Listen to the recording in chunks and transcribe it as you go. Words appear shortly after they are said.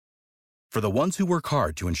For the ones who work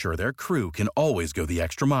hard to ensure their crew can always go the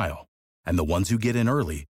extra mile, and the ones who get in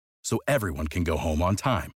early so everyone can go home on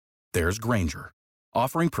time, there's Grainger,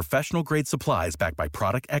 offering professional-grade supplies backed by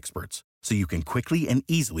product experts so you can quickly and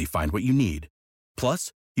easily find what you need.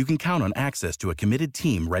 Plus, you can count on access to a committed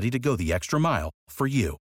team ready to go the extra mile for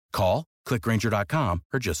you. Call, click Grainger.com,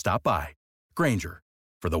 or just stop by. Grainger,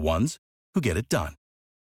 for the ones who get it done.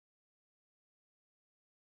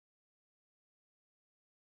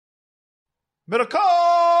 Middle call!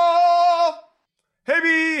 Hey,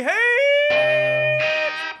 hey!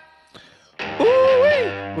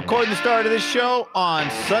 Ooh-wee! Recording the start of this show on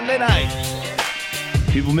Sunday night.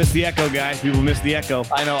 People miss the echo, guys. People miss the echo.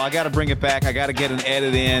 I know. I got to bring it back. I got to get an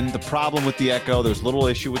edit in. The problem with the echo, there's a little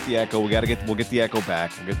issue with the echo. We'll get the echo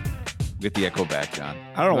back. We'll get the echo back, John.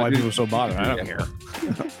 I don't know why people are so bothered. I don't care.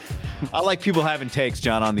 I like people having takes,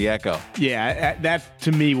 John, on the echo. Yeah, that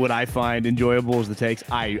to me, what I find enjoyable is the takes.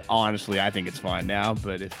 I think it's fine now,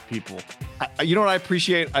 but if people, you know what I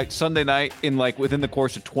appreciate? Sunday night, within the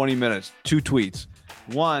course of 20 minutes, 2 tweets.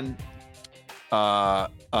 One,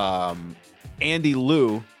 Andy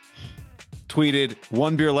Liu tweeted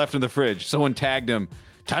 1 beer left in the fridge. Someone tagged him.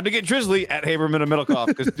 Time to get drizzly at Haberman and Middlecoff,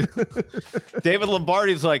 because David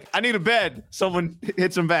Lombardi's like, I need a bed. Someone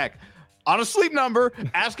hits him back. On a sleep number,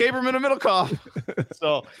 ask Haberman and Middlecoff.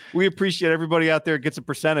 So we appreciate everybody out there gets a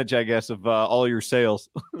percentage, I guess, of all your sales.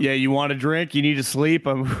 Yeah, you want a drink, you need to sleep.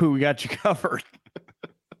 We got you covered.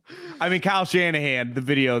 I mean, Kyle Shanahan, the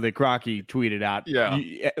video that Crocky tweeted out. Yeah,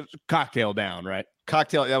 cocktail down, right?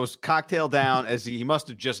 That was cocktail down, as he must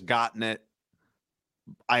have just gotten it.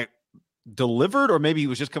 I delivered, or maybe he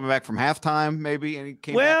was just coming back from halftime, maybe, and he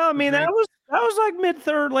came. Well, I mean, that was like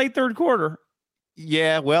mid-third, late third quarter.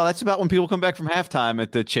 Yeah, well, that's about when people come back from halftime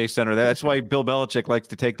at the Chase Center. That's why Bill Belichick likes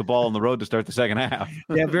to take the ball on the road to start the second half.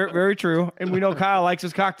 Yeah, very, very true. And we know Kyle likes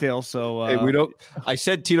his cocktails, so hey, we don't. I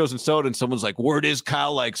said Tito's and soda, and someone's like, "Word is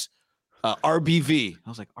Kyle likes RBV." I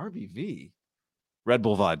was like, "RBV, Red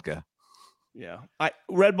Bull vodka." Yeah,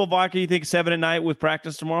 Red Bull vodka. You think 7 at night with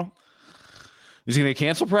practice tomorrow? Is he going to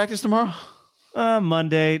cancel practice tomorrow?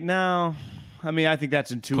 Monday. No, I mean, I think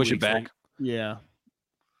that's in 2 weeks. Push it back. Yeah.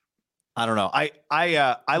 I don't know. I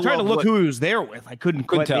tried to look who he was there with. I couldn't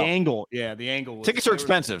tell the angle. Yeah, the angle. Tickets are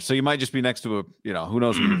expensive, so you might just be next to who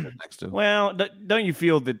knows who you're next to. Well, don't you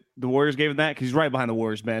feel that the Warriors gave him that? Because he's right behind the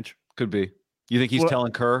Warriors bench. Could be. You think he's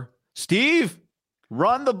telling Kerr, Steve,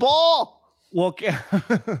 run the ball? Well,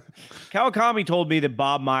 Kawakami told me that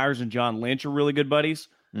Bob Myers and John Lynch are really good buddies.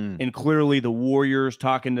 And clearly the Warriors,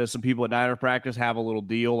 talking to some people at Niner practice, have a little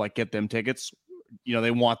deal, like get them tickets. You know,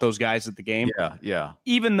 they want those guys at the game. Yeah.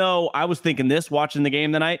 Even though I was thinking this watching the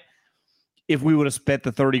game tonight, if we would have spent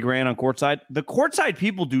the $30,000 on courtside, the courtside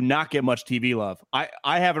people do not get much TV love. I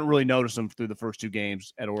haven't really noticed them through the first 2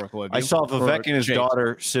 games at Oracle. I saw Vivek and his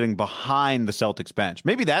daughter sitting behind the Celtics bench.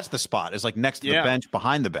 Maybe that's the spot. It's like next to the bench,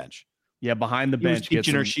 behind the bench. Yeah, behind the bench.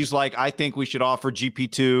 Teaching her, she's like, I think we should offer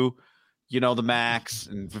GP2, the max.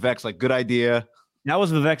 And Vivek's like, good idea. That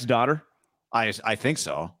was Vivek's daughter. I think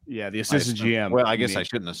so. Yeah, the assistant GM. Well, I guess I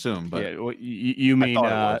shouldn't assume, but yeah, well, you mean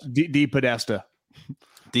D Podesta.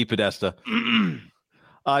 D Podesta.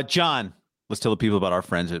 John, let's tell the people about our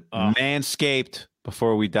friends at Manscaped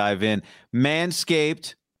before we dive in.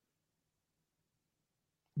 Manscaped.com.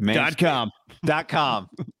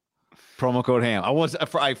 Promo code HAM.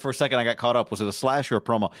 For a second I got caught up. Was it a slash or a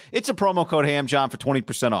promo? It's a promo code HAM, John, for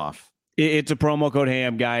 20% off. It's a promo code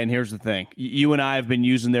HAM, guy, and here's the thing. You and I have been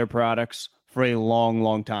using their products for a long,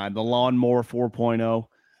 long time. The Lawnmower 4.0,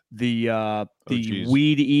 the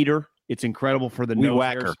Weed Eater. It's incredible for the nose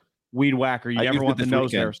hairs. Weed Whacker. You never want the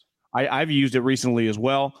nose hairs. I've used it recently as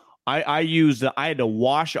well. I had to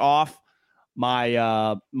wash off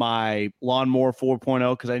my my Lawnmower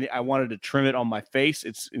 4.0 because I wanted to trim it on my face.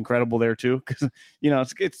 It's incredible there too because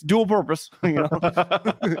it's dual purpose. Your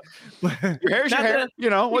hair's your hair.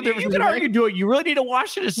 What difference? You can argue do it. You really need to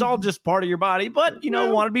wash it. It's all just part of your body, but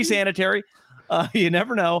want to be sanitary. You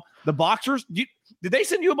never know. The boxers. Did they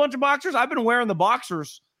send you a bunch of boxers? I've been wearing the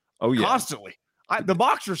boxers. Oh yeah, constantly. The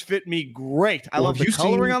boxers fit me great. I love the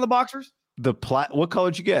coloring on the boxers. What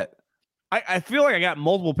color did you get? I feel like I got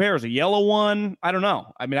multiple pairs. A yellow one. I don't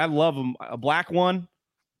know. I mean, I love them. A black one.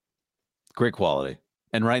 Great quality.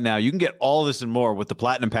 And right now, you can get all this and more with the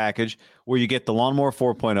Platinum Package, where you get the Lawnmower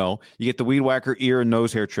 4.0, you get the Weed Whacker ear and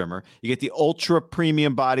nose hair trimmer, you get the Ultra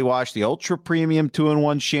Premium Body Wash, the Ultra Premium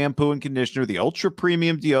 2-in-1 shampoo and conditioner, the Ultra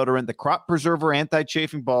Premium deodorant, the Crop Preserver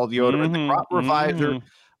anti-chafing ball deodorant, the Crop Reviser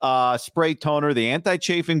spray toner, the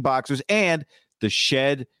anti-chafing boxers, and the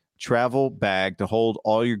Shed travel bag to hold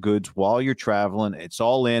all your goods while you're traveling. It's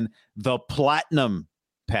all in the Platinum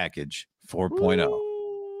Package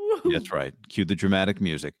 4.0. That's right. Cue the dramatic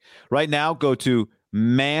music. Right now, go to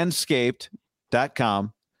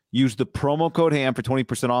manscaped.com. Use the promo code HAM for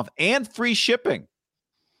 20% off and free shipping.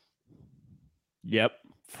 Yep.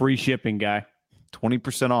 Free shipping, guy.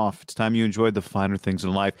 20% off. It's time you enjoyed the finer things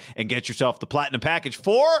in life and get yourself the platinum package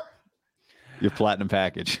for your platinum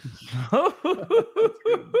package. Woohoo!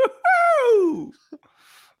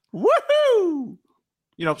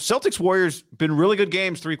 You know, Celtics Warriors been really good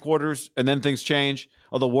games, 3 quarters, and then things change.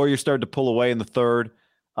 Although Warriors started to pull away in the third.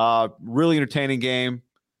 Really entertaining game.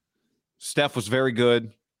 Steph was very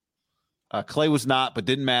good. Clay was not, but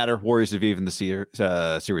didn't matter. Warriors have even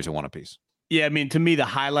the series in one apiece. Yeah, I mean, to me, the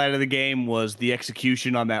highlight of the game was the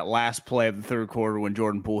execution on that last play of the third quarter when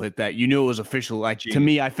Jordan Poole hit that. You knew it was official. Like, to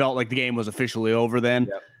me, I felt like the game was officially over then.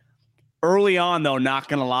 Yep. Early on, though, not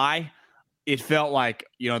going to lie, it felt like,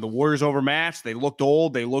 the Warriors overmatched. They looked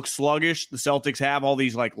old. They looked sluggish. The Celtics have all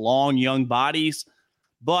these, like, long, young bodies.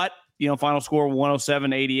 But, final score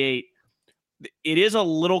 107-88. It is a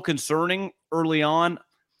little concerning early on.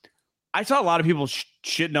 I saw a lot of people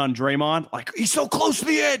shitting on Draymond, like, he's so close to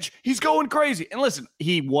the edge. He's going crazy. And listen,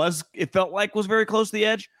 it felt like was very close to the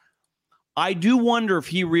edge. I do wonder if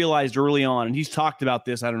he realized early on, and he's talked about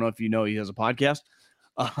this. I don't know if you know, he has a podcast.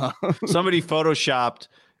 Somebody photoshopped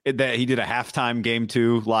that he did a halftime game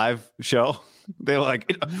 2 live show. They were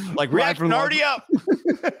like reaction already up.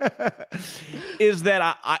 Is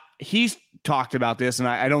that he's talked about this, and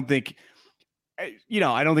I don't think,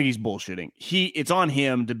 I don't think he's bullshitting. It's on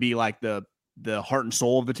him to be like the heart and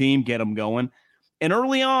soul of the team, get them going. And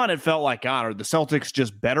early on, it felt like, God, are the Celtics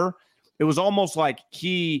just better? It was almost like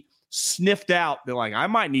he sniffed out that, like, I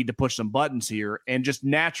might need to push some buttons here. And just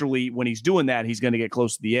naturally, when he's doing that, he's going to get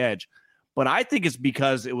close to the edge. But I think it's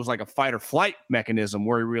because it was like a fight or flight mechanism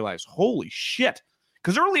where he realized, holy shit.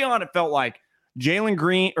 Because early on, it felt like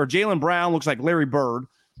Jaylen Brown looks like Larry Bird.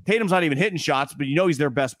 Tatum's not even hitting shots, but he's their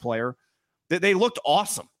best player. They looked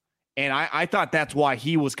awesome. And I thought that's why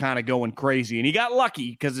he was kind of going crazy. And he got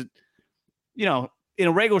lucky because, in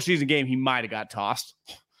a regular season game, he might have got tossed.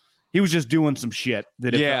 He was just doing some shit.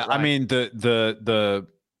 Right. I mean, the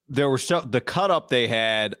cut up they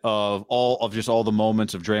had of all the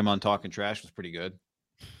moments of Draymond talking trash was pretty good.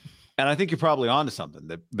 And I think you're probably onto something.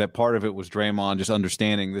 That part of it was Draymond just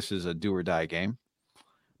understanding this is a do or die game.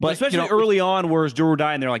 But especially early on, where it's do or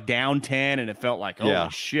die, and they're like down 10, and it felt like, holy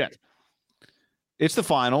shit. It's the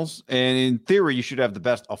finals, and in theory, you should have the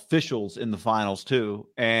best officials in the finals too.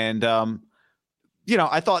 And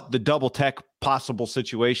I thought the double tech possible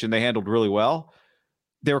situation they handled really well.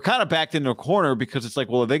 They were kind of backed into a corner because it's like,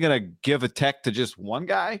 well, are they going to give a tech to just one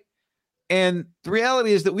guy? And the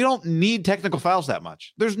reality is that we don't need technical fouls that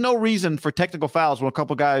much. There's no reason for technical fouls when a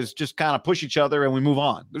couple guys just kind of push each other and we move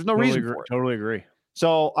on. There's no reason for it. Totally agree.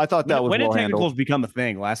 So I thought that was when did technicals handled. Become a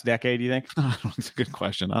thing? Last decade, do you think? It's a good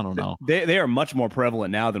question. I don't know. They are much more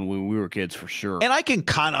prevalent now than when we were kids, for sure. And I can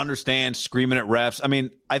kind of understand screaming at refs. I mean,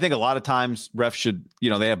 I think a lot of times refs should,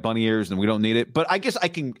 they have bunny ears and we don't need it. But I guess I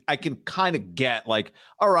can kind of get like,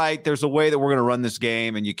 all right, there's a way that we're going to run this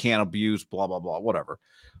game and you can't abuse blah, blah, blah, whatever.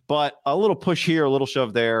 But a little push here, a little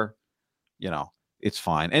shove there, it's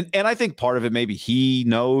fine. And I think part of it, maybe he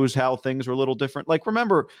knows how things are a little different. Like,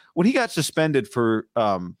 remember when he got suspended for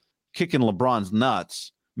kicking LeBron's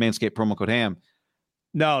nuts, Manscaped promo code HAM.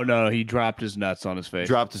 No, he dropped his nuts on his face.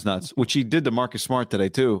 Dropped his nuts, which he did to Marcus Smart today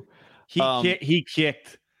too. He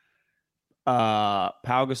kicked Pau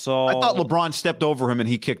Gasol. I thought LeBron stepped over him and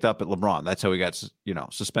he kicked up at LeBron. That's how he got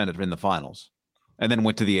suspended in the finals, and then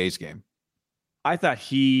went to the A's game. I thought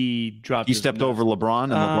he dropped. He stepped over LeBron,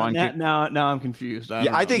 and LeBron kicked. Now I'm confused.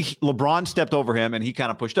 I think LeBron stepped over him, and he kind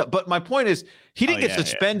of pushed up. But my point is, he didn't get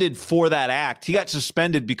suspended for that act. He got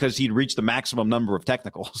suspended because he'd reached the maximum number of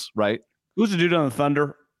technicals. Right? Who's the dude on the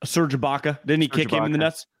Thunder? Serge Ibaka. Didn't he kick him in the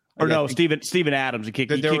nuts? Or no, Steven Adams.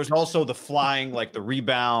 There was also the flying, like the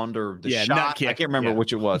rebound or the shot. I can't remember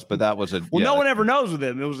which it was, but that was a. Well, no one ever knows with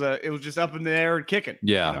him. It was just up in the air and kicking.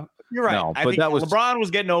 Yeah. You're right. No, I think that was LeBron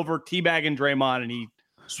was getting over teabagging Draymond, and he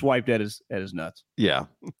swiped at his nuts. Yeah.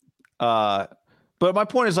 But my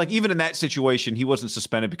point is, like, even in that situation, he wasn't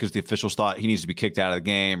suspended because the officials thought he needs to be kicked out of the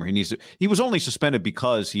game, or he was only suspended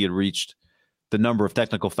because he had reached the number of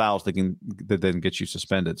technical fouls that then get you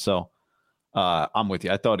suspended. So I'm with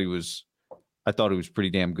you. I thought he was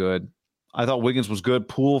pretty damn good. I thought Wiggins was good.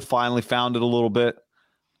 Poole finally found it a little bit.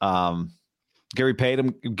 Gary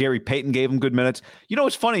Payton gave him good minutes.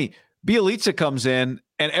 It's funny. Bielitsa comes in,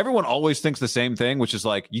 and everyone always thinks the same thing, which is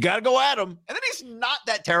like, you got to go at him. And then he's not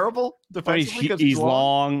that terrible defensively. He's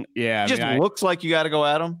long. Yeah. He just looks like you got to go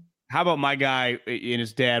at him. How about my guy and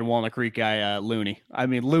his dad, Walnut Creek guy, Looney? I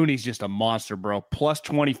mean, Looney's just a monster, bro. Plus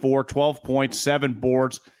 24, 12 points, 7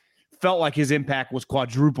 boards. Felt like his impact was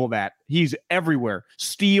quadruple that. He's everywhere.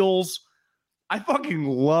 Steals. I fucking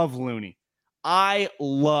love Looney. I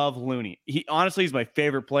love Looney. He honestly is my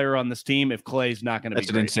favorite player on this team if Clay's not going to be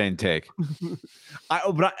That's an insane take.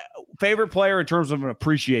 Favorite player in terms of an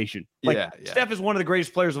appreciation. Steph is one of the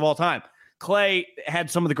greatest players of all time. Clay had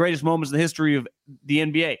some of the greatest moments in the history of the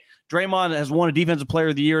NBA. Draymond has won a Defensive Player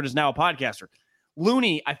of the Year and is now a podcaster.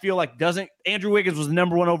 Looney, I feel like Andrew Wiggins was the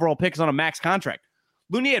number 1 overall pick on a max contract.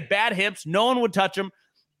 Looney had bad hips. No one would touch him.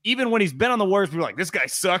 Even when he's been on the Warriors, people are like, this guy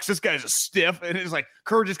sucks. This guy's a stiff. And it's like,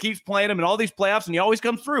 Kerr just keeps playing him in all these playoffs, and he always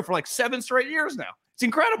comes through for like 7 straight years now. It's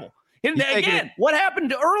incredible. And again, what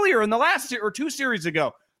happened earlier in the last 2 series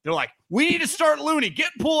ago? They're like, we need to start Looney. Get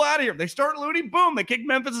Poole out of here. They start Looney. Boom. They kick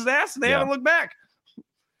Memphis' ass, and they haven't looked back.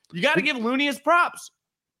 You got to give Looney his props.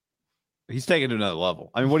 He's taken to another level.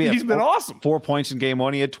 I mean, what do you have? He's been awesome. 4 points in game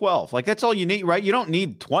 1. He had 12. Like, that's all you need, right? You don't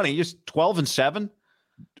need 20. Just 12 and 7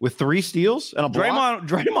 with 3 steals and a block.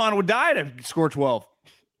 Draymond would die to score 12.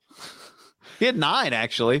 He had 9,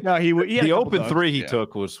 actually. No, the open 3 he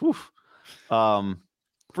took was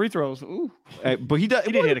free throws. Ooh. But he did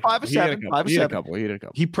hit a 5 of 7. 5 of 7. He hit a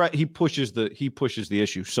couple. He pushes the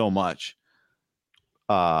issue so much.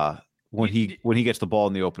 When he gets the ball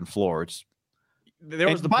in the open floor,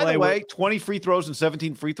 by the way, 20 free throws and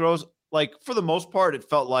 17 free throws. Like, for the most part, it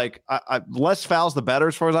felt like less fouls the better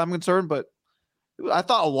as far as I'm concerned. But I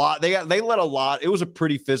thought a lot. They let a lot. It was a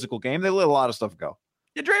pretty physical game. They let a lot of stuff go.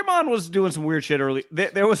 Yeah, Draymond was doing some weird shit early.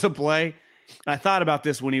 There was a play. I thought about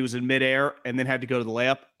this when he was in midair and then had to go to the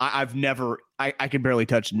layup. I could barely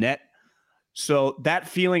touch net. So that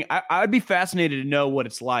feeling, I'd be fascinated to know what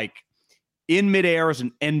it's like in midair as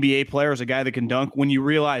an NBA player, as a guy that can dunk, when you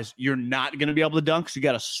realize you're not going to be able to dunk. So you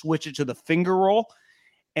got to switch it to the finger roll.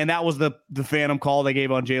 And that was the phantom call they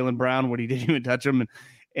gave on Jaylen Brown when he didn't even touch him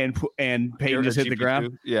and Payton just hit the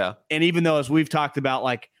ground. Yeah. And even though, as we've talked about,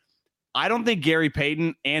 like, I don't think Gary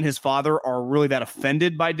Payton and his father are really that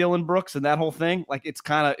offended by Dylan Brooks and that whole thing. Like, it's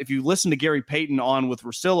kind of, if you listen to Gary Payton on with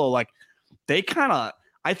Russillo, like, they kind of,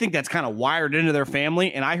 I think that's kind of wired into their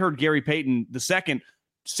family. And I heard Gary Payton II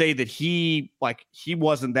say that he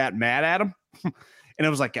wasn't that mad at him. And it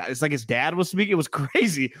was like, it's like his dad was speaking. It was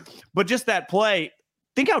crazy. But just that play,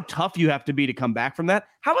 think how tough you have to be to come back from that.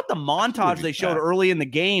 How about the montage they showed early in the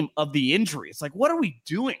game of the injury? It's like, what are we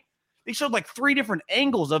doing? They showed like 3 different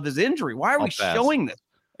angles of his injury. Why are we showing this?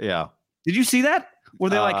 Yeah. Did you see that? Where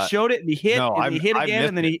they showed it and he hit and he hit again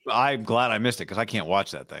and then I'm glad I missed it because I can't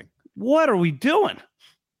watch that thing. What are we doing?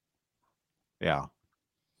 Yeah.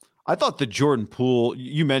 I thought the Jordan Poole,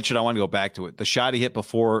 you mentioned, I want to go back to it. The shot he hit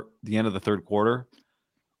before the end of the third quarter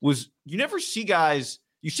was, you never see guys,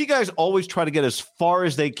 you see guys always try to get as far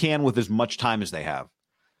as they can with as much time as they have.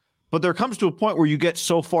 But there comes to a point where you get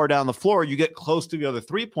so far down the floor, you get close to the other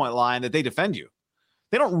 3-point line that they defend you.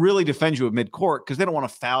 They don't really defend you at midcourt because they don't want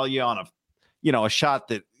to foul you on a shot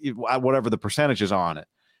that whatever the percentages are on it.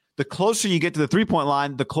 The closer you get to the 3-point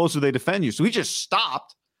line, the closer they defend you. So he just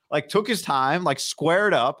stopped, like took his time, like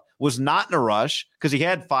squared up, was not in a rush because he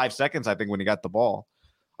had 5 seconds, I think, when he got the ball.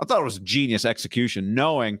 I thought it was genius execution,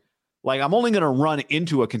 knowing like I'm only going to run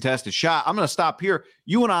into a contested shot. I'm going to stop here.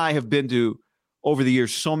 You and I have been to, over the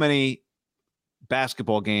years, so many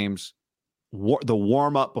basketball games, the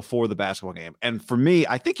warm-up before the basketball game. And for me,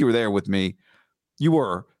 I think you were there with me. You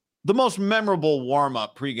were. The most memorable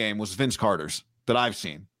warm-up pregame was Vince Carter's that I've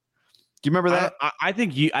seen. Do you remember that? I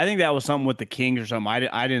think that was something with the Kings or something.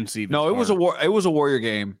 I didn't see Vince Carter. It was a Warrior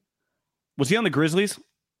game. Was he on the Grizzlies?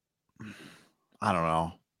 I don't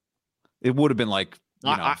know. It would have been like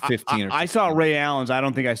 15 or 16. I saw Ray Allen's. I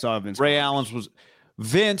don't think I saw Vince. Ray Allen's was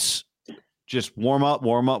Vince. Just warm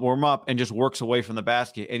up, and just works away from the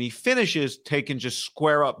basket. And he finishes taking just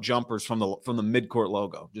square up jumpers from the midcourt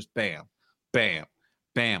logo. Just bam, bam,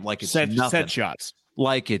 bam. Like it's nothing. Set shots.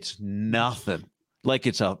 Like it's nothing. Like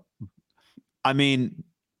it's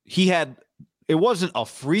it wasn't a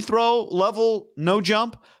free throw level no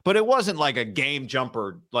jump, but it wasn't like a game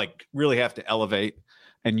jumper, like really have to elevate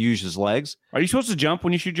and use his legs. Are you supposed to jump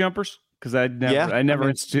when you shoot jumpers? Because I never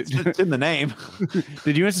institute. It's in the name.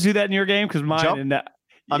 Did you institute that in your game? Because mine,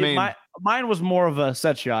 mine was more of a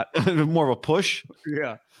set shot, more of a push.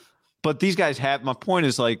 Yeah, but these guys have. My point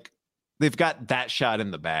is like they've got that shot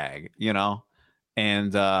in the bag,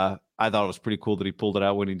 And I thought it was pretty cool that he pulled it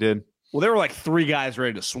out when he did. Well, there were like 3 guys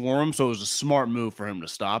ready to swarm, so it was a smart move for him to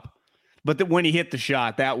stop. But when he hit the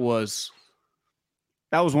shot, that was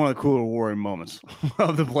one of the cooler Warrior moments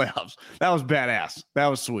of the playoffs. That was badass. That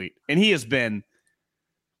was sweet. And he has been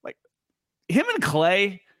like him and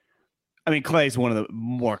Clay. I mean, Clay's one of the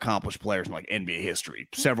more accomplished players in like NBA history.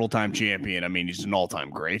 Several-time champion. I mean, he's an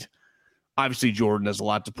all-time great. Obviously, Jordan has a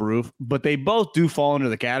lot to prove, but they both do fall into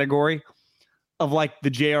the category of like the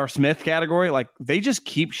J.R. Smith category. Like they just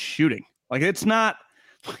keep shooting. Like it's not,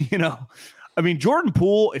 I mean, Jordan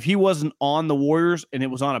Poole, if he wasn't on the Warriors and it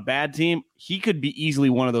was on a bad team, he could be easily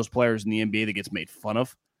one of those players in the NBA that gets made fun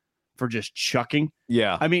of for just chucking.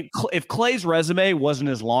 Yeah. I mean, if Clay's resume wasn't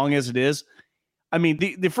as long as it is, I mean,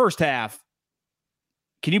 the first half,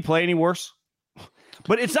 can you play any worse?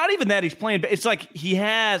 But it's not even that he's playing. It's like he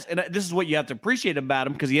has, and this is what you have to appreciate about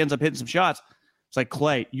him because he ends up hitting some shots. It's like,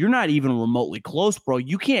 Clay, you're not even remotely close, bro.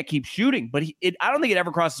 You can't keep shooting. But I don't think it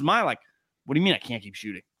ever crosses his mind. Like, what do you mean I can't keep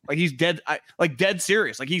shooting? Like he's dead, dead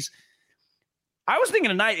serious. Like I was thinking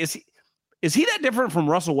tonight, is he that different from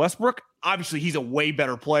Russell Westbrook? Obviously, he's a way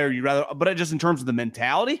better player. But just in terms of the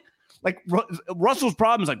mentality, like Russell's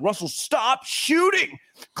problem is like, Russell, stop shooting.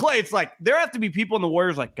 Clay, it's like there have to be people in the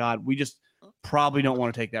Warriors like, God, we just probably don't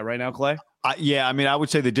want to take that right now, Clay. Yeah, I mean, I would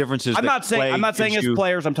say the difference is I'm not saying as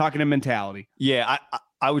players, I'm talking to mentality. Yeah,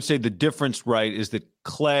 I would say the difference, right, is that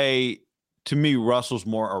Clay, to me, Russell's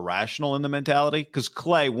more irrational in the mentality because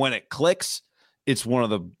Clay, when it clicks, it's one of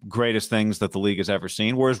the greatest things that the league has ever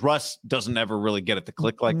seen. Whereas Russ doesn't ever really get it to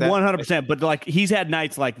click like that. 100%. But like he's had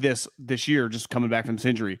nights like this year, just coming back from this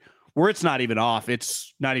injury, where it's not even off.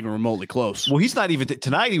 It's not even remotely close. Well, he's not even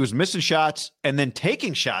tonight. He was missing shots and then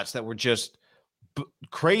taking shots that were just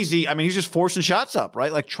crazy. I mean, he's just forcing shots up,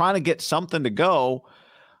 right? Like trying to get something to go.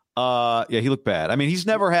 Yeah, he looked bad. I mean, he's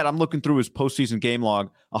never had, I'm looking through his postseason game log,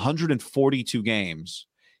 142 games.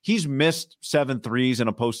 He's missed 7 threes in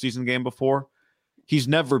a postseason game before. He's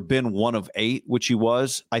never been 1 of 8, which he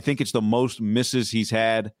was. I think it's the most misses he's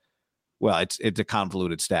had. Well, it's a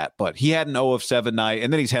convoluted stat, but he had an 0 of 7 night,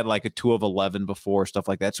 and then he's had like a 2 of 11 before, stuff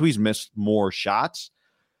like that. So he's missed more shots,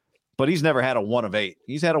 but he's never had a 1 of 8.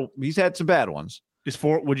 He's had some bad ones.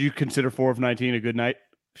 Would you consider 4 of 19 a good night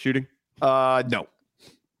shooting?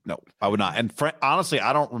 No, I would not. And honestly,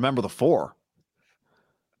 I don't remember the 4.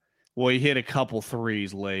 Well, he hit a couple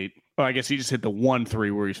threes late. Oh, I guess he just hit the 1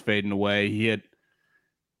 3 where he's fading away.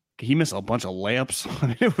 He missed a bunch of layups. I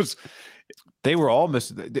mean, they were all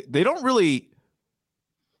missed. They don't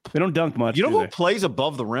dunk much. You know who plays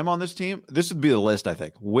above the rim on this team? This would be the list, I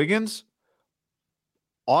think. Wiggins,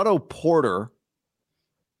 Otto Porter,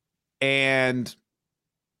 and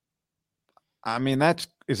I mean,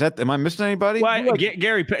 am I missing anybody? Well,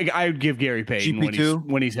 Gary, I would give Gary Payton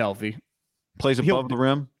when he's healthy. Plays above the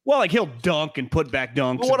rim. Well, like he'll dunk and put back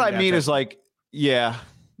dunks. But what I mean is like, yeah.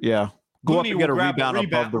 Go up and get a rebound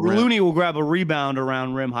above the rim. Looney will grab a rebound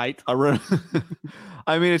around rim height.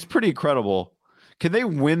 I mean, it's pretty incredible. Can they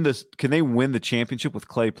win this? Can they win the championship with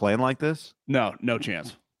Clay playing like this? No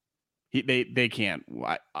chance. They can't.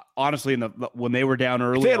 Honestly, when they were down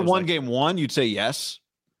early, if they had game one, you'd say yes.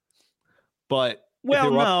 But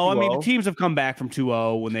no. I mean, the teams have come back from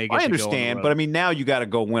 2-0 when they get. I understand, but I mean, now you got to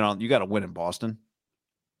go win you got to win in Boston.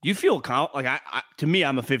 You feel like to me,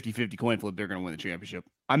 I'm a 50-50 coin flip. They're going to win the championship.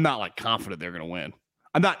 I'm not like confident they're going to win.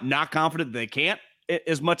 I'm not confident they can't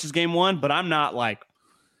as much as game one, but I'm not like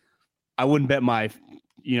I wouldn't bet my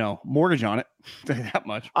mortgage on it that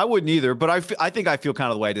much. I wouldn't either, but I think I feel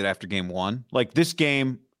kind of the way I did after game one. Like this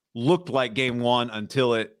game looked like game one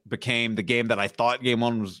until it became the game that I thought game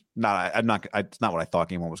one was not. It's not what I thought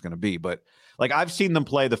game one was going to be, but like I've seen them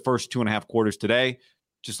play the first 2.5 quarters today,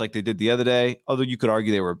 just like they did the other day. Although you could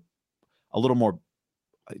argue they were a little more.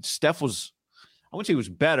 Steph was, I wouldn't say he was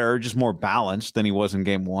better, just more balanced than he was in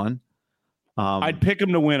game one. I'd pick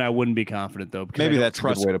him to win. I wouldn't be confident though. Maybe that's a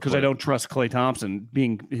good way to because I don't trust Klay Thompson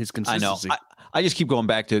being his consistency. I know. I just keep going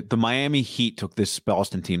back to the Miami Heat took this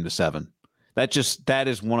Boston team to 7. That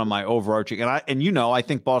is one of my overarching, I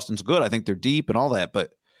think Boston's good. I think they're deep and all that,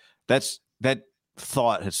 but that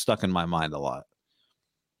thought has stuck in my mind a lot.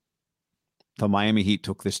 The Miami Heat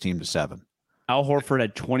took this team to 7. Al Horford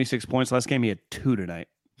had 26 points last game. He had 2 tonight.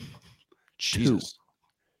 Jesus. 2.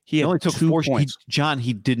 He only took 4 points. John,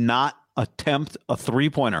 he did not attempt a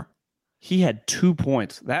 3-pointer. He had 2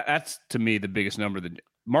 points. That's to me the biggest number. That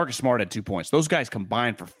Marcus Smart had 2 points. Those guys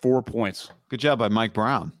combined for 4 points. Good job by Mike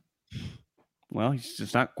Brown. Well, he's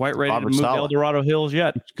just not quite ready to move to El Dorado Hills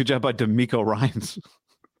yet. Good job by D'Amico Ryans.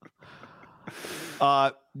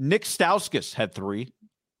 Nick Stauskas had 3.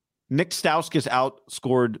 Nick Stauskas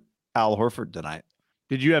outscored Al Horford tonight.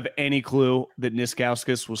 Did you have any clue that Nick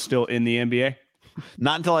Stauskas was still in the NBA?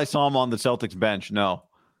 Not until I saw him on the Celtics bench, no.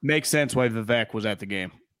 Makes sense why Vivek was at the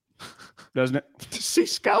game. Doesn't it? To see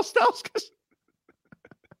Stauskas?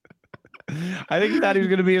 I think he thought he was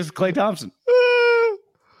going to be as Klay Thompson.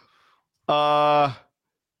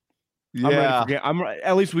 Yeah.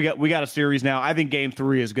 At least we got a series now. I think Game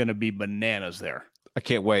 3 is going to be bananas there. I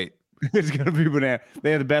can't wait. It's going to be bananas.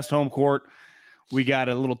 They have the best home court. We got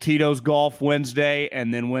a little Tito's golf Wednesday,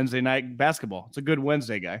 and then Wednesday night basketball. It's a good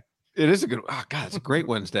Wednesday, guy. It is a good. Oh God, it's a great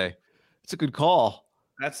Wednesday. It's a good call.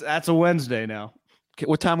 That's a Wednesday now. Okay,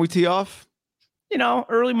 what time we tee off?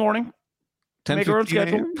 Early morning. 10, make our own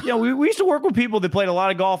schedule. We used to work with people that played a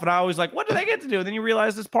lot of golf, and I always like, what do they get to do? And then you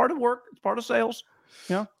realize it's part of work. It's part of sales.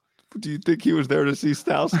 Yeah. Do you think he was there to see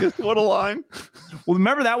Stauskas? What a line. Well,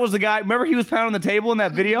 remember that was the guy. Remember he was pounding the table in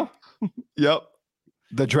that video? Yep.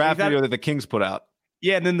 The draft video that the Kings put out.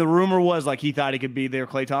 Yeah, and then the rumor was like he thought he could be there,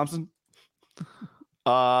 Klay Thompson.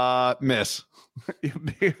 Miss.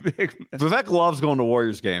 big miss. Vivek loves going to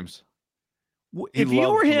Warriors games. If you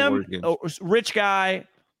were him, a rich guy,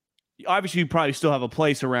 obviously you probably still have a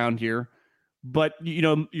place around here, but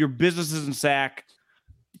your business is in Sac.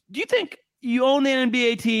 Do you think you own the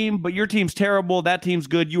NBA team, but your team's terrible, that team's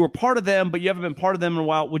good, you were part of them, but you haven't been part of them in a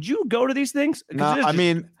while? Would you go to these things? No, I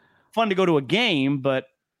mean, fun to go to a game, but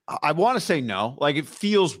I want to say no. Like, it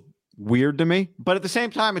feels weird to me, but at the same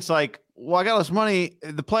time, it's like, well, I got less money.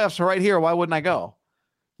 The playoffs are right here. Why wouldn't I go?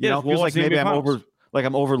 It feels like maybe I'm over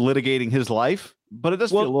litigating his life, but it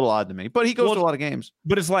does feel a little odd to me. But he goes to a lot of games.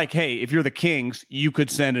 But it's like, hey, if you're the Kings, you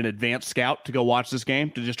could send an advanced scout to go watch this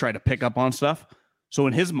game to just try to pick up on stuff. So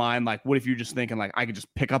in his mind, like, what if you're just thinking like I could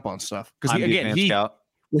just pick up on stuff? Because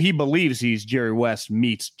he believes he's Jerry West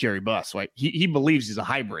meets Jerry Buss. Right? He believes he's a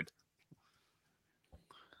hybrid,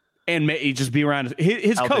 and he just be around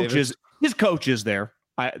his coach is his coach is there.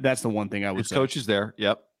 That's the one thing I would say. His coach is there.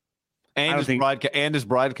 Yep, and his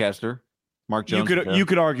broadcaster, Mark Jones. You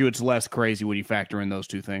could argue it's less crazy when you factor in those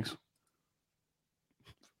two things.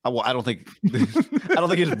 I don't think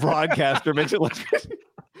his broadcaster makes it less crazy.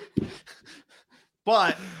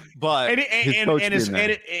 But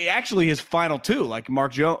actually his final two, like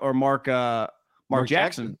Mark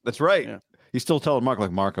Jackson. That's right. Yeah. He's still telling Mark,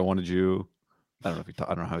 like, Mark, I wanted you. I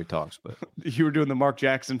don't know how he talks, but you were doing the Mark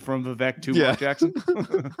Jackson from Vivek to Mark Jackson.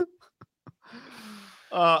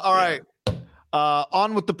 All right.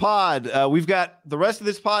 On with the pod. We've got the rest of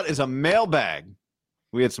this pod is a mailbag.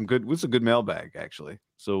 We had some good mailbag actually.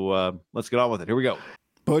 So let's get on with it. Here we go.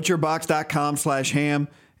 Butcherbox.com/ham.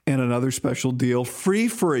 And another special deal, free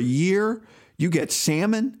for a year. You get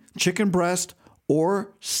salmon, chicken breast,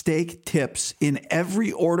 or steak tips in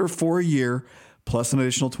every order for a year, plus an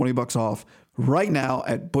additional $20 off right now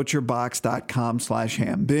at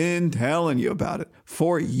butcherbox.com/ham. Been telling you about it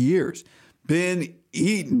for years. Been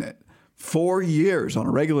eating it for years on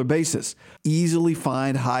a regular basis. Easily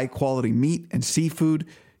find high quality meat and seafood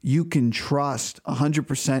you can trust.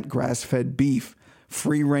 100% grass-fed beef,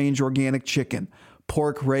 free-range organic chicken,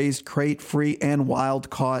 pork raised, crate-free, and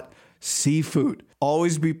wild-caught seafood.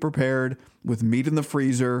 Always be prepared with meat in the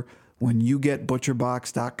freezer when you get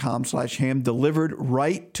butcherbox.com/ham delivered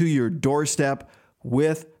right to your doorstep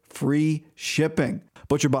with free shipping.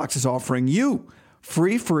 ButcherBox is offering you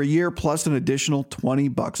free for a year plus an additional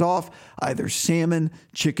 $20 off either salmon,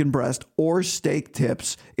 chicken breast, or steak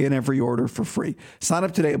tips in every order for free. Sign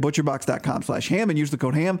up today at butcherbox.com/ham and use the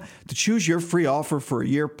code HAM to choose your free offer for a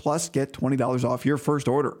year plus get $20 off your first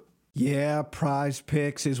order. Yeah, Prize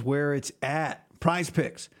Picks is where it's at. Prize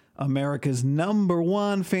Picks, America's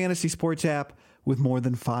 #1 fantasy sports app with more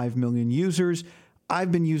than 5 million users.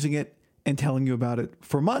 I've been using it and telling you about it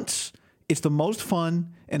for months. It's the most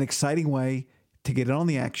fun and exciting way to get in on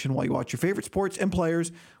the action while you watch your favorite sports and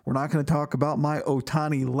players. We're not going to talk about my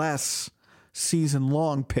Ohtani less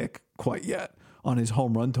season-long pick quite yet on his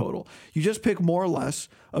home run total. You just pick more or less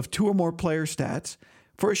of 2 or more player stats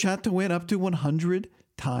for a shot to win up to 100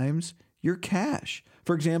 times your cash.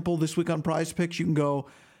 For example, this week on Prize Picks, you can go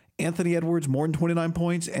Anthony Edwards more than 29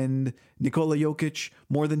 points and Nikola Jokic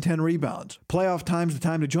more than 10 rebounds. Playoff time's the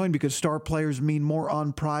time to join because star players mean more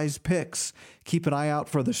on Prize Picks. Keep an eye out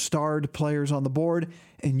for the starred players on the board,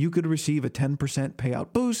 and you could receive a 10%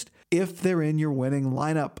 payout boost if they're in your winning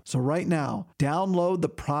lineup. So right now, download the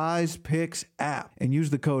Prize Picks app and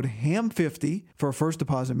use the code HAM50 for a first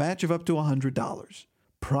deposit match of up to $100.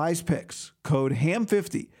 Prize Picks, code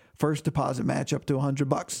HAM50. First deposit match up to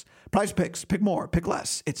 $100. Prize Picks, pick more, pick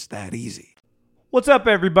less. It's that easy. What's up,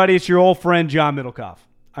 everybody? It's your old friend, John Middlecoff.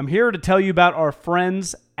 I'm here to tell you about our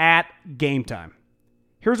friends at Game Time.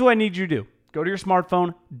 Here's what I need you to do. Go to your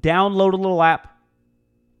smartphone, download a little app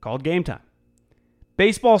called Game Time.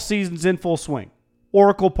 Baseball season's in full swing.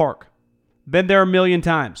 Oracle Park. Been there a million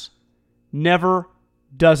times. Never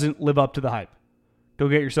doesn't live up to the hype. Go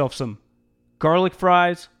get yourself some garlic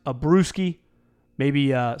fries, a brewski,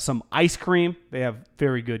 maybe some ice cream. They have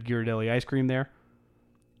very good Ghirardelli ice cream there.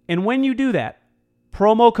 And when you do that,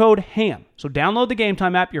 promo code HAM. So download the Game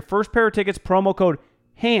Time app. Your first pair of tickets, promo code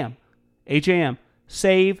HAM, H-A-M,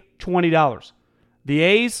 save $20. The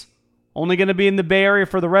A's, only going to be in the Bay Area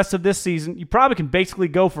for the rest of this season. You probably can basically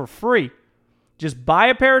go for free. Just buy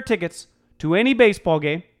a pair of tickets to any baseball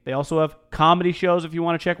game. They also have comedy shows if you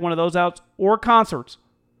want to check one of those out, or concerts.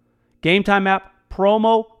 Game Time app,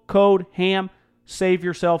 promo code HAM, save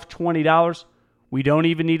yourself $20. We don't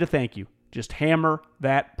even need a thank you. Just hammer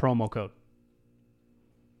that promo code.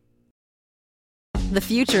 The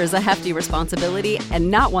future is a hefty responsibility and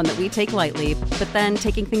not one that we take lightly. But then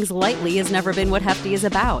taking things lightly has never been what Hefty is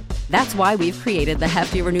about. That's why we've created the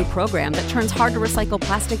Hefty Renew program that turns hard-to-recycle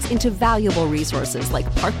plastics into valuable resources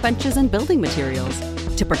like park benches and building materials.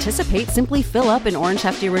 To participate, simply fill up an orange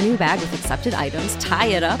Hefty Renew bag with accepted items, tie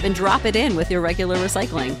it up, and drop it in with your regular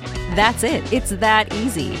recycling. That's it. It's that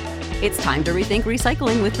easy. It's time to rethink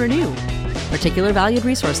recycling with Renew. Particular valued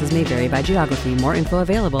resources may vary by geography. More info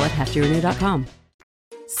available at heftyrenew.com.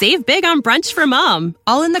 Save big on brunch for mom,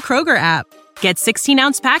 all in the Kroger app. Get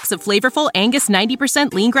 16-ounce packs of flavorful Angus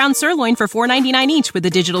 90% lean ground sirloin for $4.99 each with a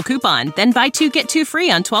digital coupon. Then buy 2, get 2 free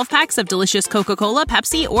on 12 packs of delicious Coca-Cola,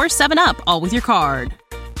 Pepsi, or 7-Up, all with your card.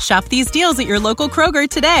 Shop these deals at your local Kroger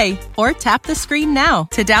today, or tap the screen now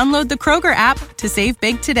to download the Kroger app to save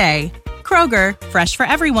big today. Kroger, fresh for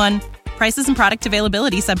everyone. Prices and product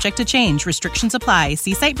availability subject to change. Restrictions apply.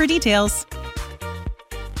 See site for details.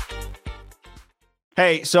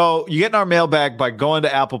 Hey, so you get in our mailbag by going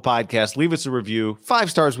to Apple Podcasts. Leave us a review. 5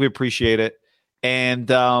 stars, we appreciate it. And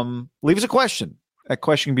leave us a question. That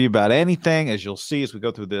question can be about anything, as you'll see as we go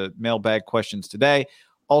through the mailbag questions today.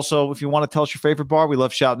 Also, if you want to tell us your favorite bar, we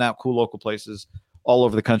love shouting out cool local places all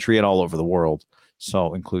over the country and all over the world.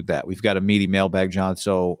 So include that. We've got a meaty mailbag, John.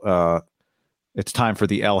 So it's time for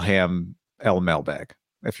the El mailbag,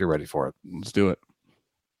 if you're ready for it. Let's do it.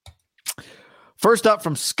 First up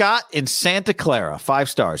from Scott in Santa Clara, 5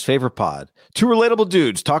 stars, favorite pod. 2 relatable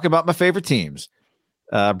dudes talking about my favorite teams.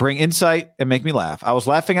 Bring insight and make me laugh. I was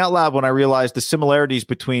laughing out loud when I realized the similarities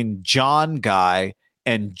between John Guy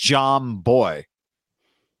and John Boy.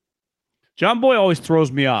 John Boy always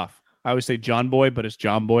throws me off. I always say John Boy, but it's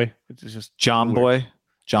John Boy. It's just John Boy.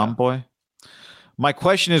 John Boy. My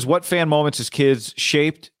question is, what fan moments as kids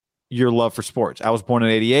shaped your love for sports? I was born in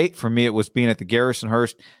 88. For me, it was being at the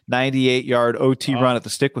Garrison-Hurst 98-yard OT run at the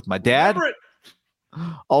stick with my dad.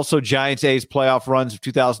 Also, Giants A's playoff runs of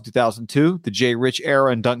 2000-2002, the Jay Rich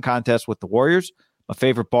era and dunk contest with the Warriors. My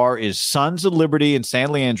favorite bar is Sons of Liberty in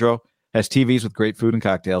San Leandro. Has TVs with great food and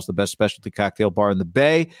cocktails. The best specialty cocktail bar in the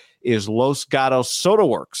Bay is Los Gatos Soda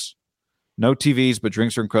Works. No TVs, but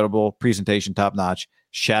drinks are incredible. Presentation top-notch.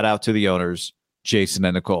 Shout out to the owners, Jason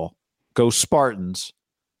and Nicole. Go Spartans.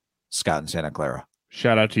 Scott in Santa Clara.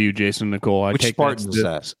 Shout out to you, Jason and Nicole. Which Spartans is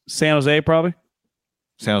that? San Jose, probably.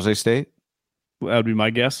 San Jose State? That would be my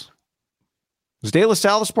guess. Is De La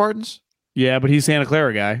Salle the Spartans? Yeah, but he's Santa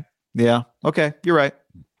Clara guy. Yeah. Okay. You're right.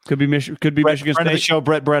 Could be Michigan State. Friend of the show,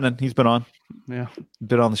 Brett Brennan. He's been on. Yeah.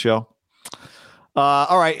 Been on the show.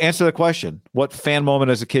 All right. Answer the question. What fan moment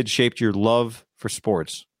as a kid shaped your love for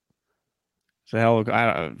sports? I'll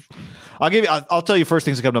tell you first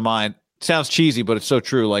things that come to mind. Sounds cheesy, but it's so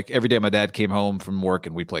true. Like every day my dad came home from work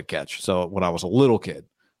and we played catch. So when I was a little kid,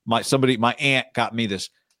 my aunt got me this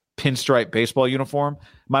pinstripe baseball uniform.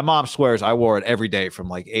 My mom swears I wore it every day from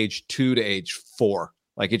like age 2 to age 4.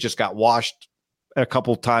 Like it just got washed a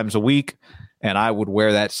couple times a week and I would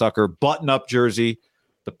wear that sucker, button up jersey,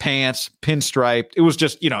 the pants, pinstriped. It was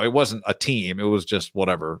just, it wasn't a team. It was just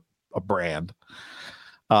whatever, a brand.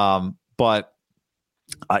 I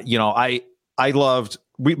loved,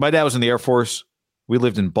 my dad was in the Air Force. We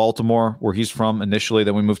lived in Baltimore, where he's from initially.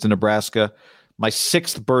 Then we moved to Nebraska. My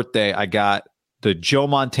 6th birthday, I got the Joe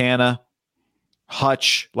Montana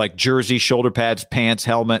Hutch, like jersey, shoulder pads, pants,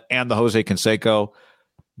 helmet, and the Jose Canseco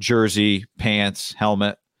jersey, pants,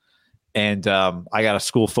 helmet. And I got a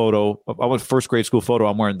school photo. I went first grade school photo.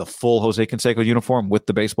 I'm wearing the full Jose Canseco uniform with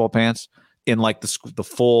the baseball pants in like the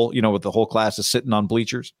full, with the whole class is sitting on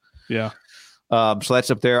bleachers. Yeah. So that's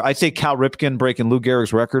up there. I'd say Cal Ripken breaking Lou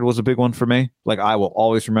Gehrig's record was a big one for me. Like I will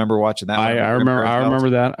always remember watching that. I remember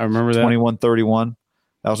that. 21-31.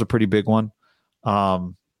 That was a pretty big one.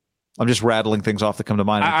 I'm just rattling things off that come to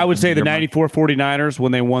mind. I would say the 94 49ers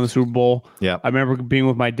when they won the Super Bowl. Yeah. I remember being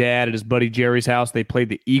with my dad at his buddy Jerry's house. They played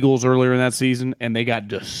the Eagles earlier in that season and they got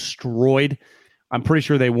destroyed. I'm pretty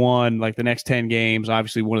sure they won like the next 10 games.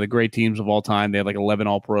 Obviously one of the great teams of all time. They had like 11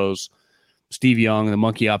 All-Pros. Steve Young, the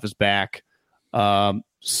monkey off his back.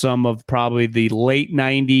 Some of probably the late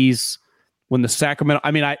 90s when the Sacramento,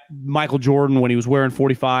 Michael Jordan, when he was wearing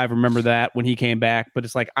 45, remember that when he came back, but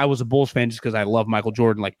it's like, I was a Bulls fan just because I love Michael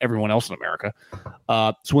Jordan, like everyone else in America.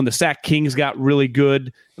 So when the Sac Kings got really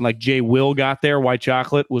good and like Jay Will got there, White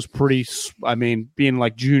Chocolate was pretty, being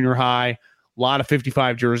like junior high, a lot of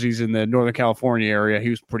 55 jerseys in the Northern California area. He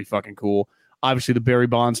was pretty fucking cool. Obviously the Barry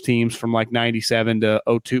Bonds teams from like 97 to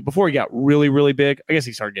 02, before he got really, really big. I guess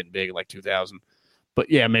he started getting big in like 2000, but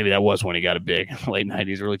yeah, maybe that was when he got it big, late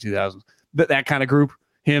 90s, early 2000s. That kind of group,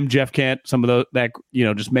 him, Jeff Kent, some of those that,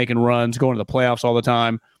 just making runs, going to the playoffs all the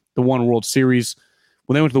time. The one World Series.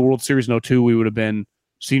 When they went to the World Series in 02, we would have been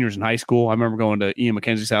seniors in high school. I remember going to Ian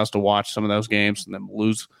McKenzie's house to watch some of those games and then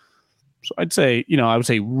lose. So I'd say, I would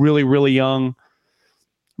say really, really young.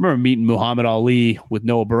 I remember meeting Muhammad Ali with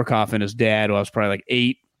Noah Burkhoff and his dad when I was probably like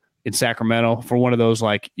 8 in Sacramento for one of those,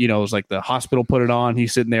 like, it was like the hospital put it on.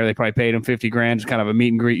 He's sitting there. They probably paid him $50,000. It's kind of a meet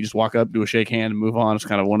and greet. You just walk up, do a shake hand, and move on. It's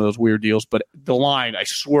kind of one of those weird deals. But the line, I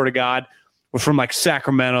swear to God, was from like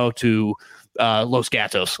Sacramento to Los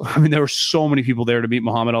Gatos. There were so many people there to meet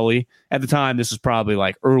Muhammad Ali. At the time, this is probably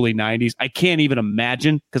like early 90s. I can't even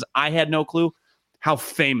imagine, because I had no clue how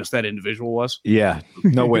famous that individual was. Yeah,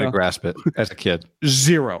 no way to grasp it as a kid.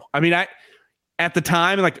 Zero. At the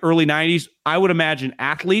time, in like the early 90s, I would imagine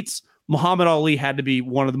athletes, Muhammad Ali had to be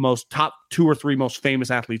one of the most top 2 or 3 most famous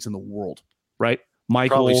athletes in the world, right?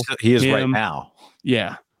 Michael. He is right now.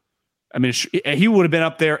 Yeah. He would have been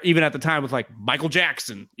up there even at the time with like Michael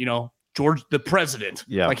Jackson, George, the president.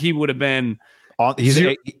 Yeah. Like he would have been.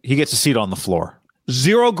 He gets a seat on the floor.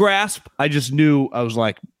 Zero grasp. I just knew, I was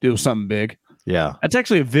like, it was something big. Yeah. That's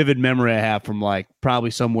actually a vivid memory I have from like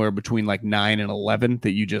probably somewhere between like 9 and 11,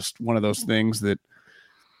 that you just, one of those things that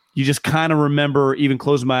you just kind of remember, even